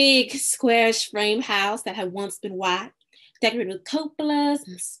was a big, squarish frame house that had once been white, decorated with cupolas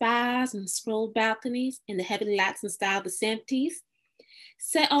and spires and scrolled balconies in the heavy lights and style of the 70s,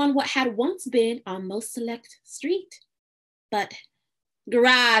 set on what had once been our most select street. But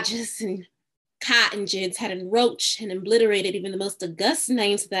garages and cottages had enroached and obliterated even the most august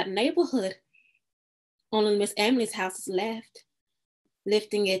names of that neighborhood. Only Miss Emily's house was left,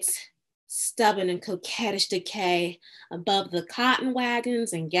 lifting its stubborn and coquettish decay above the cotton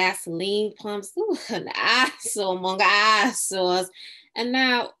wagons and gasoline pumps. Ooh, an eyesore among eyesores. And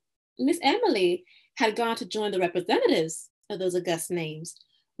now Miss Emily had gone to join the representatives of those august names,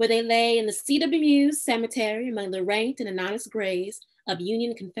 where they lay in the Cedar Bemused cemetery among the ranked and anonymous graves of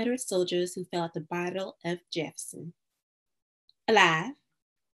Union and Confederate soldiers who fell at the Battle of Jefferson. Alive,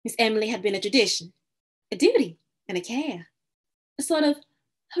 Miss Emily had been a tradition, a duty, and a care, a sort of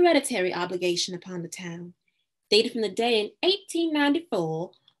hereditary obligation upon the town, dated from the day in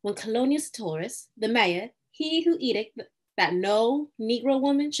 1894 when Colonius Taurus, the mayor, he who edicted that no Negro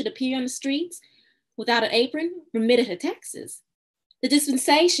woman should appear on the streets without an apron, remitted her taxes. The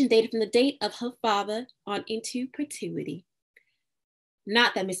dispensation dated from the date of her father on into perpetuity.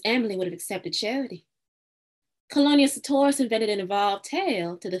 Not that Miss Emily would have accepted charity. Colonius Taurus invented an involved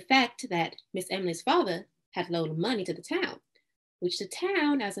tale to the fact that Miss Emily's father had loaned money to the town, which the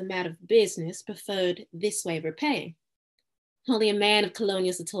town, as a matter of business, preferred this way of repaying. Only a man of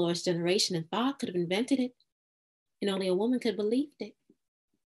Colonius Taurus' generation and thought could have invented it, and only a woman could have believed it.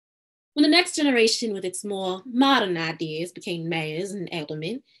 When the next generation with its more modern ideas became mayors and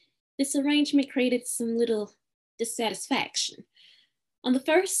aldermen, this arrangement created some little dissatisfaction. On the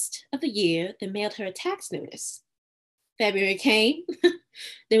first of the year, they mailed her a tax notice. February came,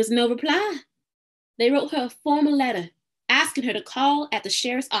 there was no reply. They wrote her a formal letter asking her to call at the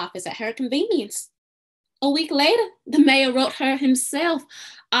sheriff's office at her convenience. A week later, the mayor wrote her himself,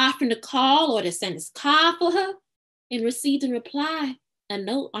 offering to call or to send his car for her, and received in reply a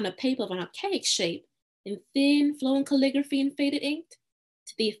note on a paper of an archaic shape in thin, flowing calligraphy and faded ink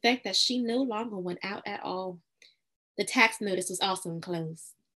to the effect that she no longer went out at all. The tax notice was also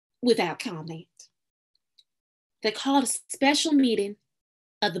enclosed, without comment. They called a special meeting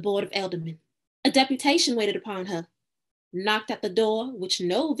of the Board of Aldermen. A deputation waited upon her, knocked at the door, which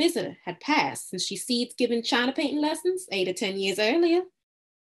no visitor had passed since she ceased giving China painting lessons 8 or 10 years earlier.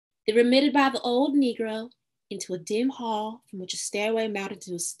 They were admitted by the old Negro into a dim hall from which a stairway mounted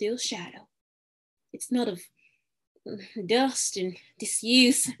to a still shadow. It smelled of dust and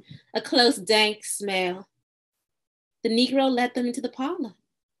disuse, a close, dank smell. The Negro led them into the parlor.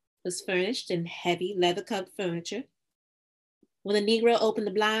 It was furnished in heavy leather-covered furniture. When the Negro opened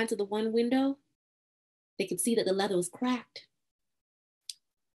the blinds of the one window, they could see that the leather was cracked.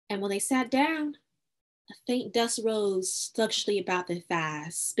 And when they sat down, a faint dust rose sluggishly about their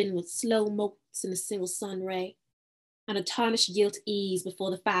thighs, spinning with slow motes in a single sun ray. On a tarnished gilt ease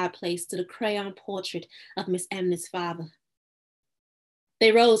before the fireplace stood a crayon portrait of Miss Emily's father.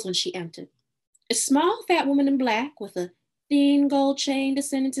 They rose when she entered. A small, fat woman in black with a thin gold chain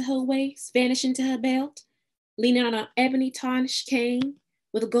descending to her waist, vanishing to her belt, leaning on an ebony tarnished cane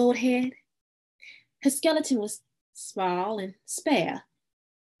with a gold head. Her skeleton was small and spare.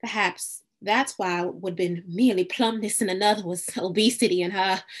 Perhaps that's why it would have been merely plumpness in another was obesity in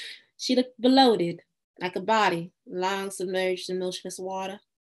her. She looked bloated, like a body long submerged in motionless water,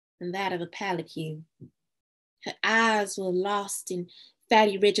 and that of a pallid hue. Her eyes were lost in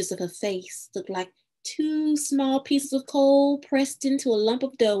fatty ridges of her face, looked like 2 small pieces of coal pressed into a lump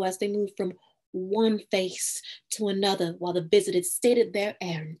of dough as they moved from one face to another while the visitors stated their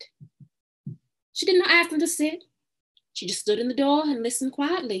errand. She did not ask them to sit. She just stood in the door and listened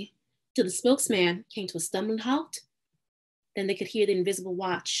quietly till the spokesman came to a stumbling halt. Then they could hear the invisible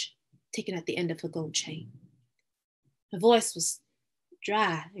watch ticking at the end of her gold chain. Her voice was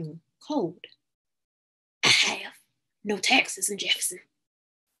dry and cold. I have no taxes in Jefferson.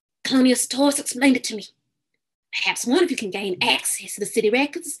 Colonius Taurus explained it to me. Perhaps one of you can gain access to the city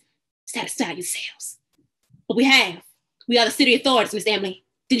records. Satisfy yourselves. But we have. We are the city authorities, Miss Emily.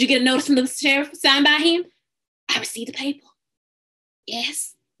 Did you get a notice from the sheriff signed by him? I received the paper.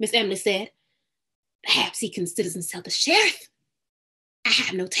 Yes, Miss Emily said. Perhaps he considers himself the sheriff. I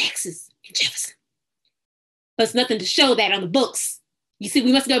have no taxes in Jefferson. But there's nothing to show that on the books. You see,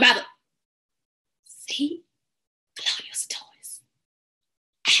 we must go by the... See? Colonius Taurus.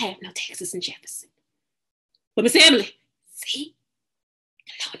 I have no taxes in Jefferson. But Miss Emily, see?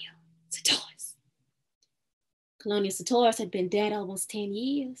 Colonius Taurus. Colonius Taurus had been dead almost 10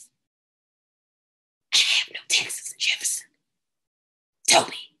 years. I have no taxes in Jefferson.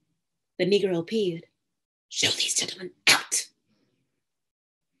 Toby, the Negro appeared. Show these gentlemen out.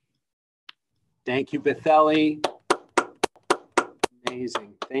 Thank you, Betheli.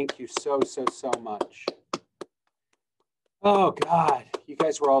 Amazing. Thank you so much. Oh God, you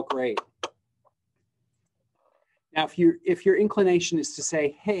guys were all great. Now, if your inclination is to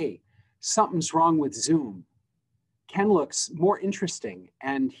say, hey, something's wrong with Zoom, Ken looks more interesting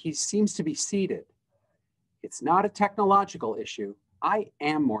and he seems to be seated. It's not a technological issue. I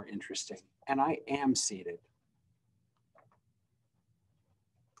am more interesting and I am seated.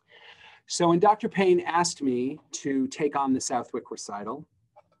 So when Dr. Payne asked me to take on the Southwick Recital,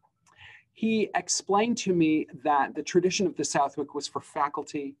 he explained to me that the tradition of the Southwick was for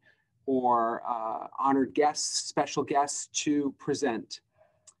faculty or honored guests, special guests to present.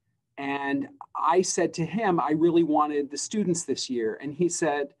 And I said to him, I really wanted the students this year. And he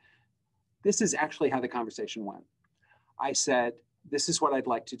said, this is actually how the conversation went. I said, this is what I'd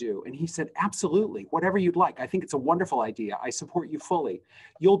like to do. And he said, absolutely, whatever you'd like. I think it's a wonderful idea. I support you fully.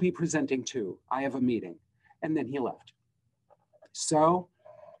 You'll be presenting too. I have a meeting. And then he left. So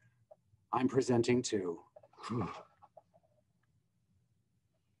I'm presenting too.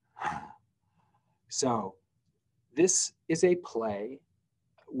 So this is a play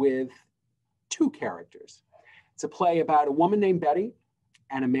with two characters. It's a play about a woman named Betty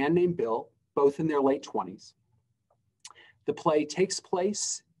and a man named Bill, both in their late 20s. The play takes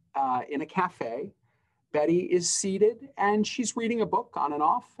place in a cafe. Betty is seated and she's reading a book on and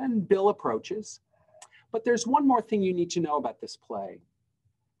off, and Bill approaches. But there's one more thing you need to know about this play.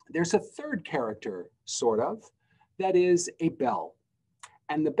 There's a third character, sort of, that is a bell.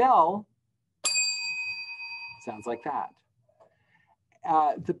 And the bell sounds like that.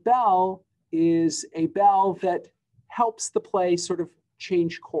 The bell is a bell that helps the play sort of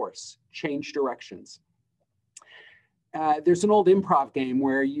change course, change directions. There's an old improv game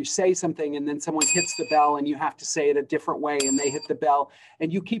where you say something and then someone hits the bell and you have to say it a different way, and they hit the bell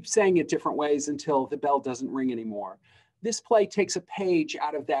and you keep saying it different ways until the bell doesn't ring anymore. This play takes a page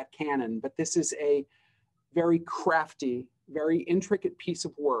out of that canon, but this is a very crafty, very intricate piece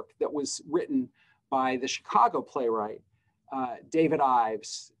of work that was written by the Chicago playwright, David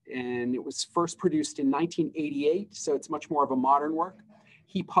Ives, and it was first produced in 1988, so it's much more of a modern work.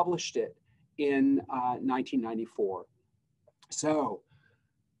 He published it in 1994. So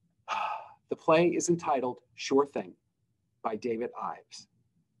the play is entitled Sure Thing by David Ives.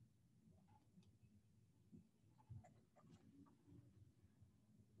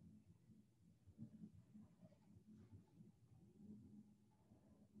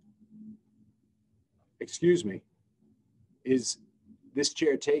 Excuse me, is this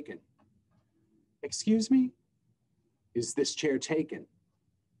chair taken? Excuse me, is this chair taken?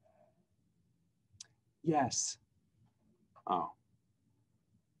 Yes. Oh,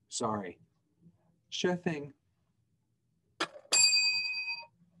 sorry. Sure thing.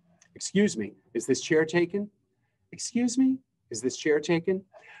 Excuse me, is this chair taken? Excuse me, is this chair taken?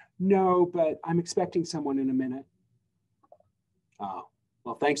 No, but I'm expecting someone in a minute. Oh,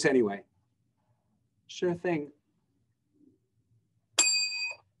 well, thanks anyway. Sure thing.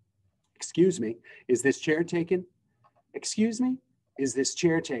 Excuse me, is this chair taken? Excuse me, is this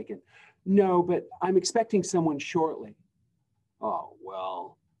chair taken? No, but I'm expecting someone shortly. Oh,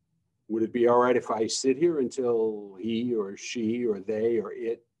 well, would it be all right if I sit here until he or she or they or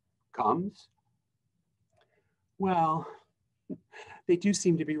it comes? Well, they do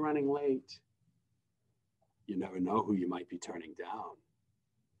seem to be running late. You never know who you might be turning down.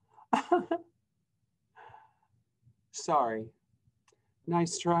 Sorry.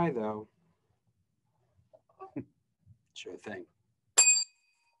 Nice try, though. Sure thing.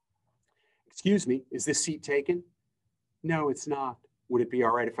 Excuse me, is this seat taken? No, it's not. Would it be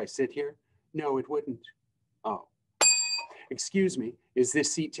all right if I sit here? No, it wouldn't. Oh. Excuse me, is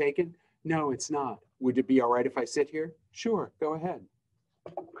this seat taken? No, it's not. Would it be all right if I sit here? Sure, go ahead.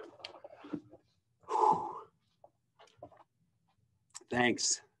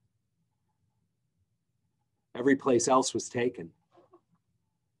 Thanks. Every place else was taken.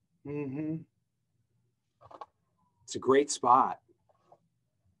 Mm-hmm. It's a great spot.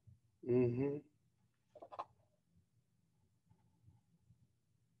 Mm-hmm.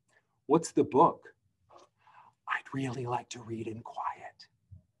 What's the book? I'd really like to read in quiet,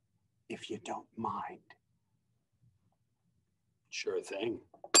 if you don't mind. Sure thing.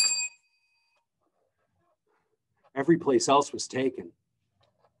 Every place else was taken.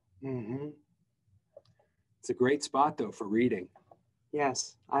 Mm-hmm. It's a great spot, though, for reading.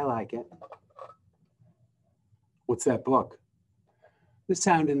 Yes, I like it. What's that book? The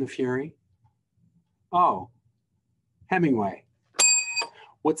Sound and the Fury. Oh, Hemingway.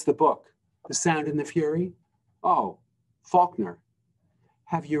 What's the book? The Sound and the Fury? Oh, Faulkner.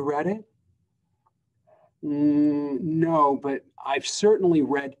 Have you read it? No, but I've certainly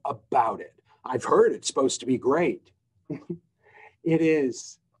read about it. I've heard it's supposed to be great. It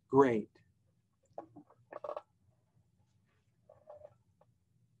is great.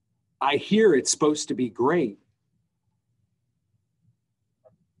 I hear it's supposed to be great.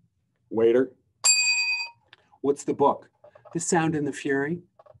 Waiter. What's the book? The Sound and the Fury.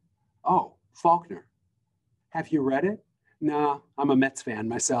 Oh, Faulkner. Have you read it? Nah, I'm a Mets fan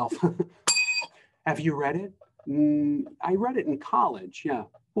myself. Have you read it? I read it in college, yeah.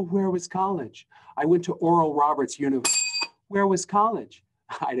 Well, where was college? I went to Oral Roberts University. Where was college?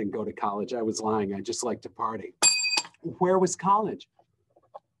 I didn't go to college. I was lying. I just like to party. Where was college?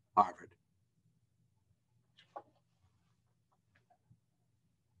 Harvard.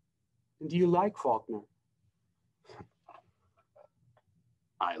 And do you like Faulkner?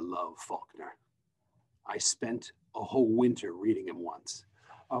 I love Faulkner. I spent a whole winter reading him once.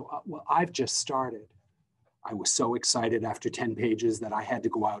 Well, I've just started. I was so excited after 10 pages that I had to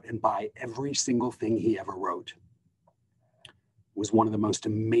go out and buy every single thing he ever wrote. It was one of the most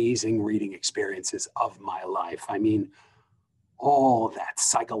amazing reading experiences of my life. I mean, all that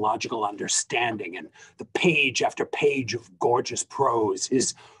psychological understanding and the page after page of gorgeous prose,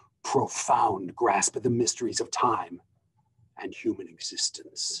 his profound grasp of the mysteries of time and human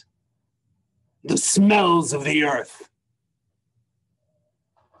existence, the smells of the earth.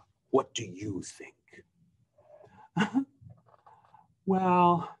 What do you think?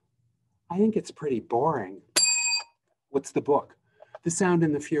 Well, I think it's pretty boring. What's the book? The Sound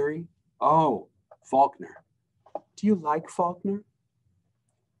and the Fury? Oh, Faulkner. Do you like Faulkner?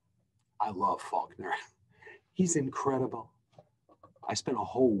 I love Faulkner. He's incredible. I spent a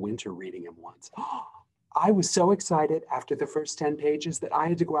whole winter reading him once. I was so excited after the first 10 pages that I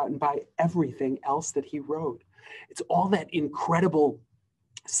had to go out and buy everything else that he wrote. It's all that incredible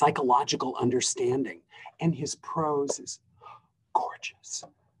psychological understanding, and his prose is gorgeous.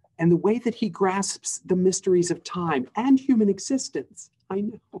 And the way that he grasps the mysteries of time and human existence, I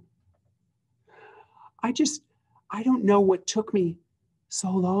know. I don't know what took me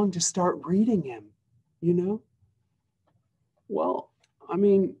so long to start reading him, you know? Well, I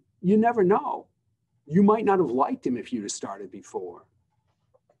mean, you never know. You might not have liked him if you'd have started before.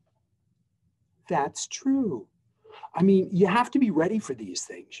 That's true. I mean, you have to be ready for these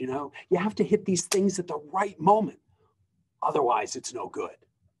things, you know? You have to hit these things at the right moment. Otherwise, it's no good.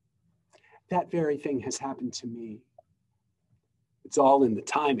 That very thing has happened to me. It's all in the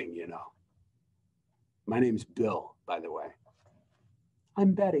timing, you know. My name's Bill, by the way.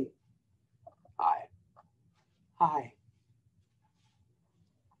 I'm Betty. Hi. Hi.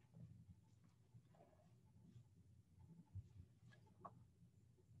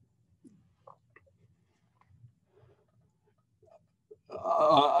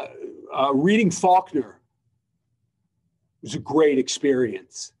 Reading Faulkner was a great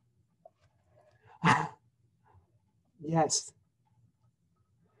experience. Yes.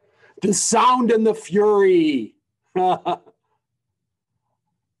 The Sound and the Fury.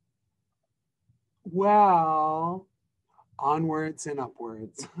 Well, onwards and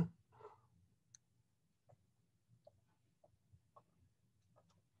upwards.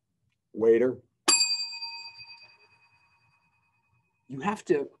 Waiter. You have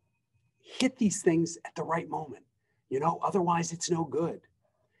to hit these things at the right moment, you know, otherwise it's no good.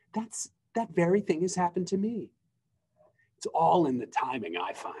 That very thing has happened to me. It's all in the timing,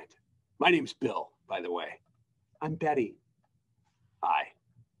 I find. My name's Bill, by the way. I'm Betty. Hi.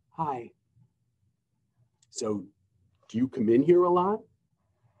 Hi. So, do you come in here a lot?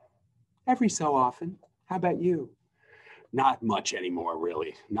 Every so often. How about you? Not much anymore,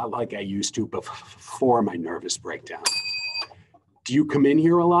 really. Not like I used to before my nervous breakdown. Do you come in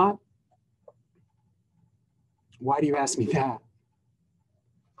here a lot? Why do you ask me that?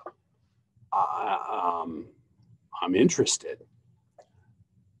 I'm interested.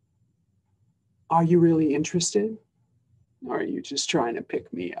 Are you really interested? Or are you just trying to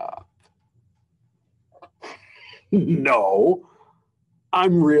pick me up? No,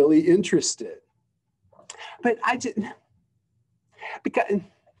 I'm really interested. But I just, because,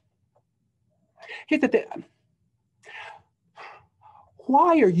 here's the thing.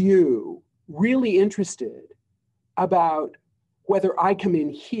 Why are you really interested about whether I come in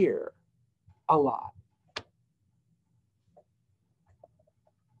here a lot?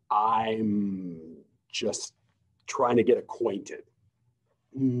 I'm just trying to get acquainted.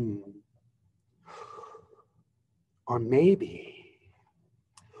 Or maybe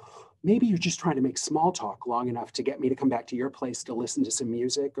you're just trying to make small talk long enough to get me to come back to your place to listen to some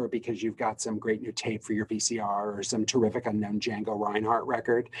music, or because you've got some great new tape for your VCR or some terrific unknown Django Reinhardt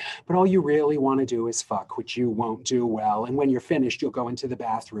record. But all you really want to do is fuck, which you won't do well. And when you're finished, you'll go into the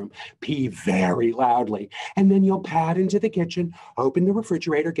bathroom, pee very loudly, and then you'll pad into the kitchen, open the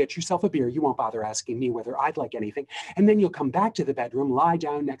refrigerator, get yourself a beer. You won't bother asking me whether I'd like anything. And then you'll come back to the bedroom, lie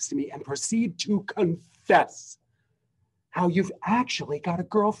down next to me, and proceed to confess how you've actually got a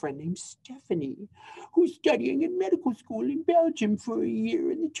girlfriend named Stephanie who's studying in medical school in Belgium for a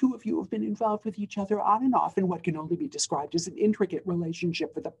year, and the two of you have been involved with each other on and off in what can only be described as an intricate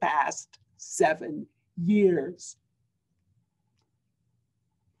relationship for the past 7 years.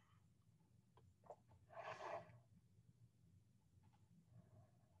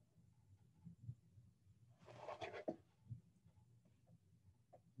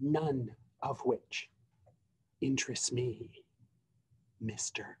 none of which interests me,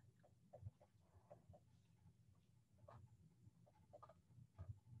 mister.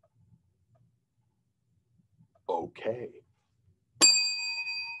 Okay.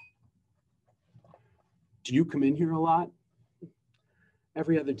 Do you come in here a lot?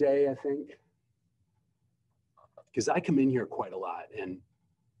 Every other day, I think. Because I come in here quite a lot, and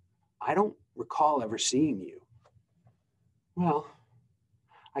I don't recall ever seeing you. Well,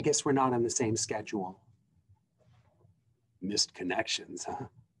 I guess we're not on the same schedule. Missed connections,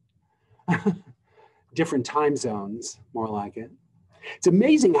 huh? Different time zones, more like it. It's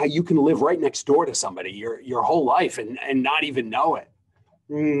amazing how you can live right next door to somebody your whole life and not even know it.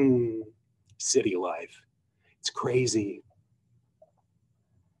 City life. It's crazy.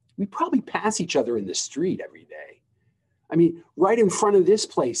 We probably pass each other in the street every day. I mean, right in front of this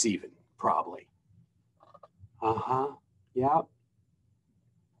place even, probably. Yep.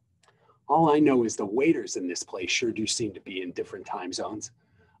 All I know is the waiters in this place sure do seem to be in different time zones.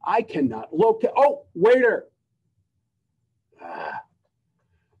 I cannot locate. Oh, waiter.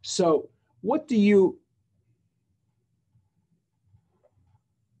 So what do you...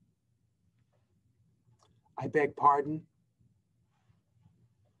 I beg pardon?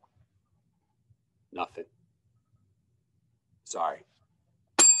 Nothing. Sorry.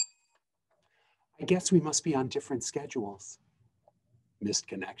 I guess we must be on different schedules. Missed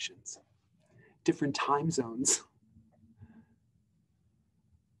connections. Different time zones.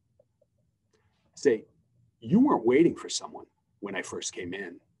 Say, you weren't waiting for someone when I first came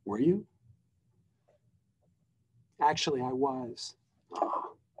in, were you? Actually, I was.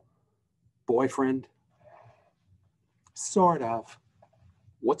 Boyfriend? Sort of.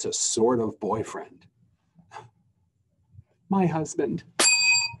 What's a sort of boyfriend? My husband.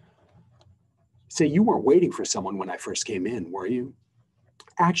 Say, you weren't waiting for someone when I first came in, were you?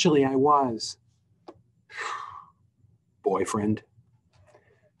 Actually, I was. Boyfriend?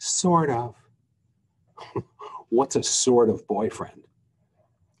 Sort of. What's a sort of boyfriend?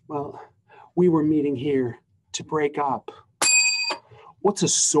 Well, we were meeting here to break up. What's a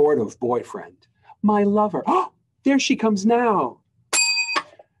sort of boyfriend? My lover. Oh, there she comes now.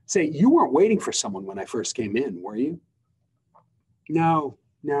 Say, you weren't waiting for someone when I first came in, were you? No,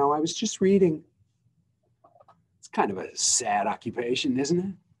 I was just reading. It's kind of a sad occupation, isn't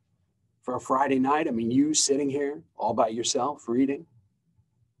it? For a Friday night, I mean, you sitting here all by yourself reading.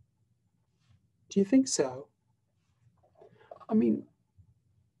 Do you think so? I mean,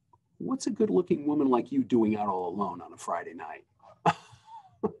 what's a good-looking woman like you doing out all alone on a Friday night?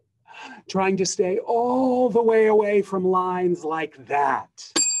 Trying to stay all the way away from lines like that.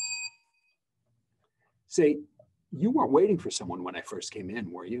 Say, you weren't waiting for someone when I first came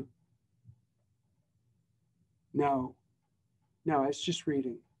in, were you? No, I was just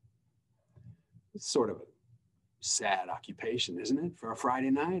reading. It's sort of a sad occupation, isn't it, for a Friday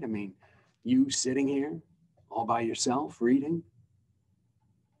night? I mean, you sitting here all by yourself reading?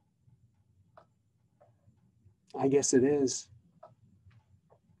 I guess it is.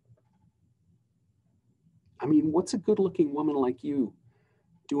 I mean, what's a good-looking woman like you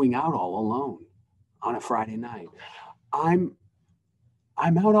doing out all alone on a Friday night? I'm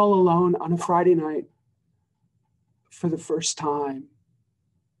out all alone on a Friday night for the first time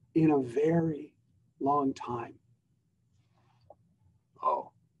in a very long time.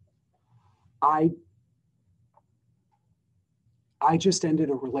 Oh, I just ended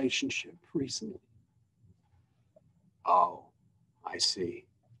a relationship recently. Oh, I see.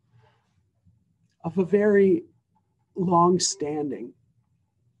 Of a very long-standing.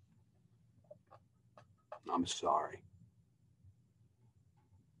 I'm sorry.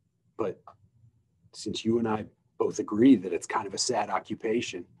 But since you and I both agree that it's kind of a sad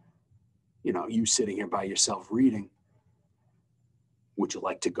occupation, you know, you sitting here by yourself reading, would you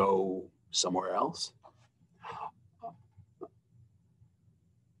like to go somewhere else?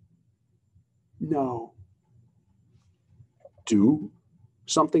 No. Do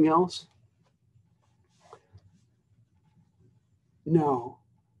something else? No,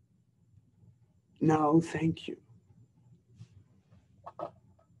 thank you.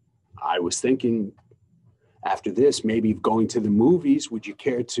 I was thinking after this, maybe going to the movies. Would you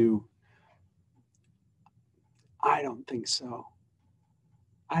care to? I don't think so.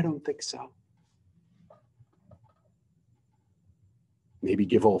 Maybe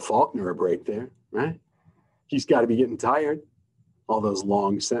give old Faulkner a break there, right? He's got to be getting tired. All those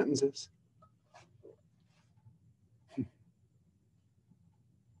long sentences.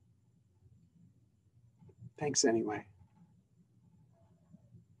 Thanks anyway.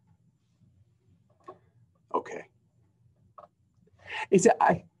 Okay. Is it,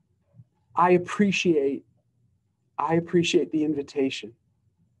 I appreciate the invitation.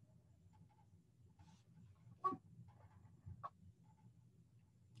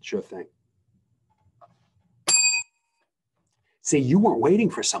 Sure thing. Say, you weren't waiting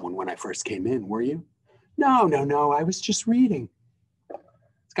for someone when I first came in, were you? No, I was just reading.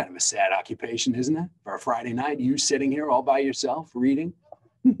 It's kind of a sad occupation, isn't it? For a Friday night, you sitting here all by yourself reading?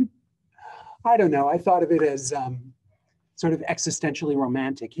 I don't know. I thought of it as sort of existentially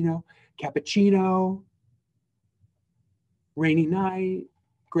romantic, you know, cappuccino, rainy night,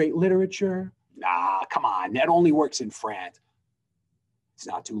 great literature. Nah, come on, that only works in France. It's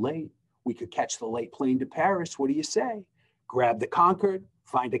not too late. We could catch the late plane to Paris. What do you say? Grab the Concorde,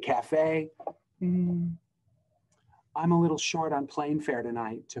 find a cafe. I'm a little short on plane fare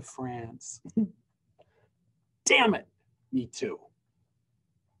tonight to France. Damn it. Me too.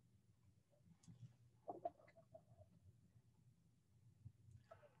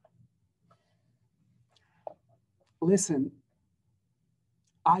 Listen,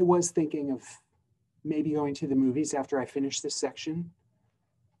 I was thinking of maybe going to the movies after I finish this section.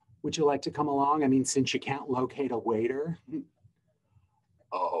 Would you like to come along? I mean, since you can't locate a waiter.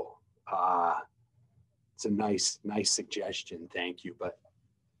 Oh, it's a nice suggestion. Thank you. But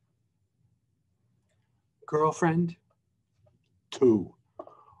girlfriend, 2.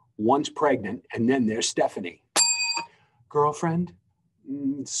 One's pregnant, and then there's Stephanie. Girlfriend,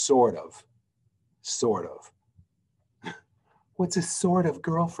 sort of. What's a sort of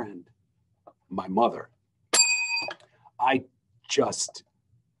girlfriend? My mother. I just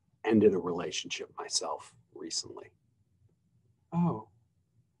ended a relationship myself recently. Oh.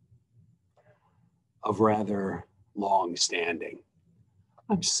 Of rather long standing.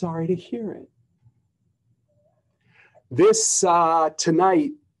 I'm sorry to hear it. This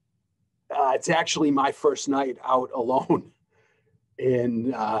tonight, it's actually my first night out alone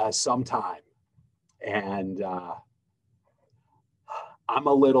in some time. And I'm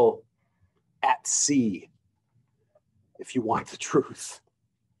a little at sea, if you want the truth.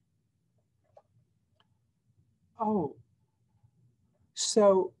 Oh,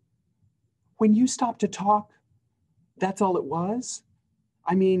 so when you stopped to talk, that's all it was?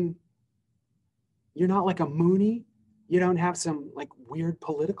 I mean, you're not like a Mooney? You don't have some like weird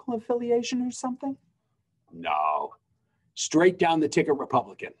political affiliation or something? No, straight down the ticket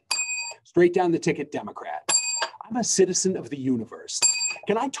Republican, straight down the ticket Democrat. I'm a citizen of the universe.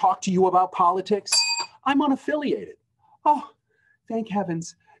 Can I talk to you about politics? I'm unaffiliated. Oh, thank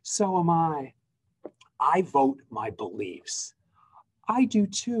heavens, so am I. I vote my beliefs. I do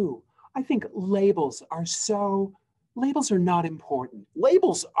too. I think labels are not important.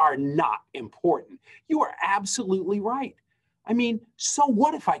 Labels are not important. You are absolutely right. I mean, so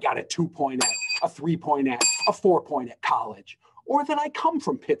what if I got a 2-point at, a 3-point at, a 4-point at college? Or that I come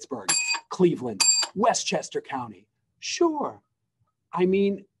from Pittsburgh, Cleveland, Westchester County? Sure. I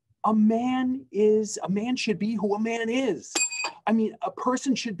mean, a man should be who a man is. I mean, a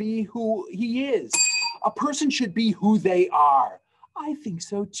person should be who he is. A person should be who they are. I think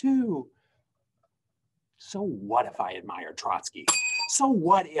so too. So what if I admire Trotsky? So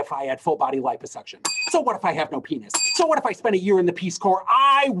what if I had full body liposuction? So what if I have no penis? So what if I spent a year in the Peace Corps?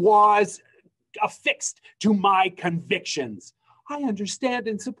 I was affixed to my convictions. I understand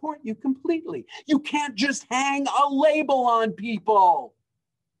and support you completely. You can't just hang a label on people.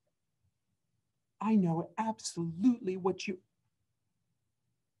 I know absolutely what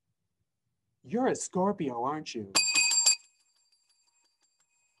You're a Scorpio, aren't you?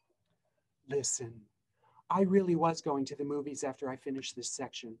 Listen, I really was going to the movies after I finished this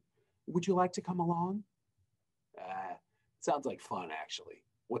section. Would you like to come along? Sounds like fun, actually.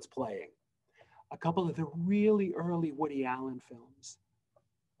 What's playing? A couple of the really early Woody Allen films.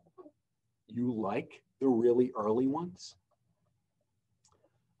 You like the really early ones?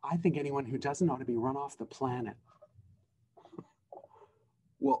 I think anyone who doesn't ought to be run off the planet.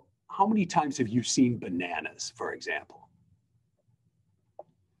 Well, how many times have you seen Bananas, for example?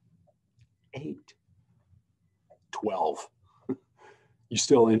 8. 12. You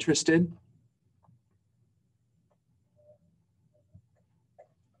still interested?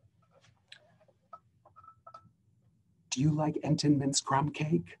 Do you like Entenmann's crumb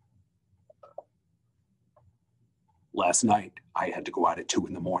cake? Last night, I had to go out at 2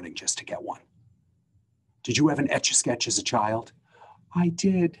 in the morning just to get one. Did you have an Etch-a-Sketch as a child? I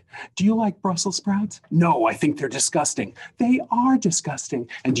did. Do you like Brussels sprouts? No, I think they're disgusting. They are disgusting.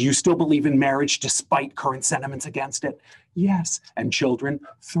 And do you still believe in marriage despite current sentiments against it? Yes. And children?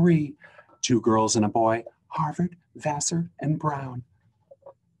 3. 2 girls and a boy. Harvard, Vassar, and Brown.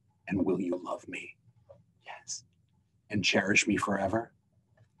 And will you love me? Yes. And cherish me forever?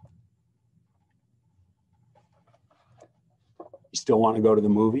 You still want to go to the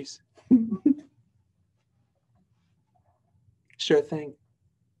movies? Sure thing.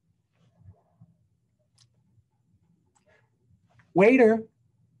 Waiter.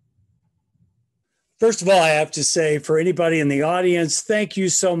 First of all, I have to say, for anybody in the audience, thank you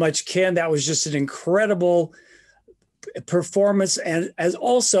so much, Ken. That was just an incredible performance. And as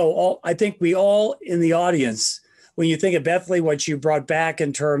also, I think we all in the audience, when you think of Bethany, what you brought back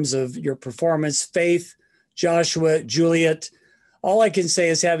in terms of your performance, Faith, Joshua, Juliet, all I can say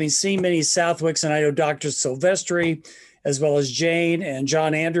is having seen many Southwicks, and I know Dr. Silvestri, as well as Jane and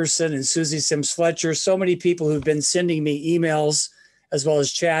John Anderson and Susie Sims Fletcher, so many people who've been sending me emails as well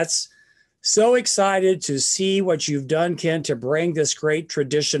as chats. So excited to see what you've done, Ken, to bring this great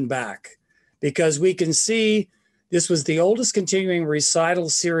tradition back, because we can see this was the oldest continuing recital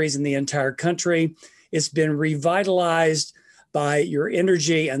series in the entire country. It's been revitalized by your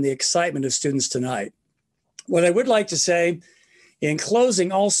energy and the excitement of students tonight. What I would like to say in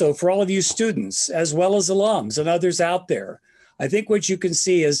closing also for all of you students, as well as alums and others out there, I think what you can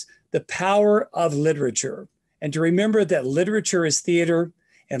see is the power of literature, and to remember that literature is theater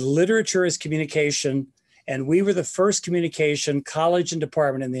and literature is communication. And we were the first communication college and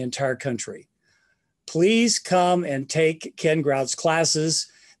department in the entire country. Please come and take Ken Grout's classes,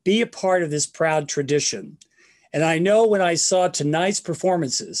 be a part of this proud tradition. And I know when I saw tonight's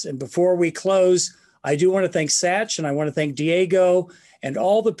performances, and before we close, I do want to thank Satch and I want to thank Diego and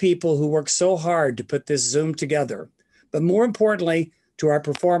all the people who worked so hard to put this Zoom together. But more importantly, to our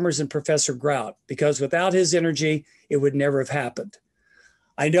performers and Professor Grout, because without his energy, it would never have happened.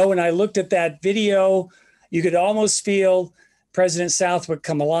 I know when I looked at that video, you could almost feel President Southwick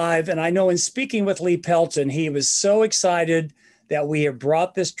come alive. And I know in speaking with Lee Pelton, he was so excited that we have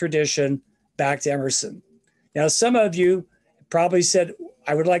brought this tradition back to Emerson. Now, some of you probably said,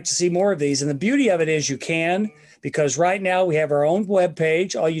 I would like to see more of these. And the beauty of it is you can, because right now we have our own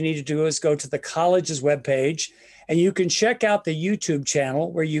webpage. All you need to do is go to the college's webpage, and you can check out the YouTube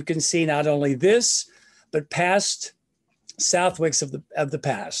channel where you can see not only this, but past Southwicks of the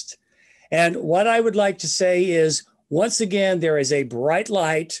past. And what I would like to say is, once again, there is a bright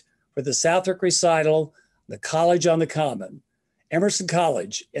light for the Southwick Recital, the College on the Common, Emerson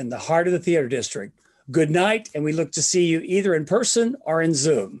College in the heart of the theater district. Good night, and we look to see you either in person or in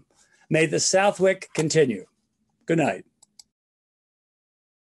Zoom. May the Southwick continue. Good night.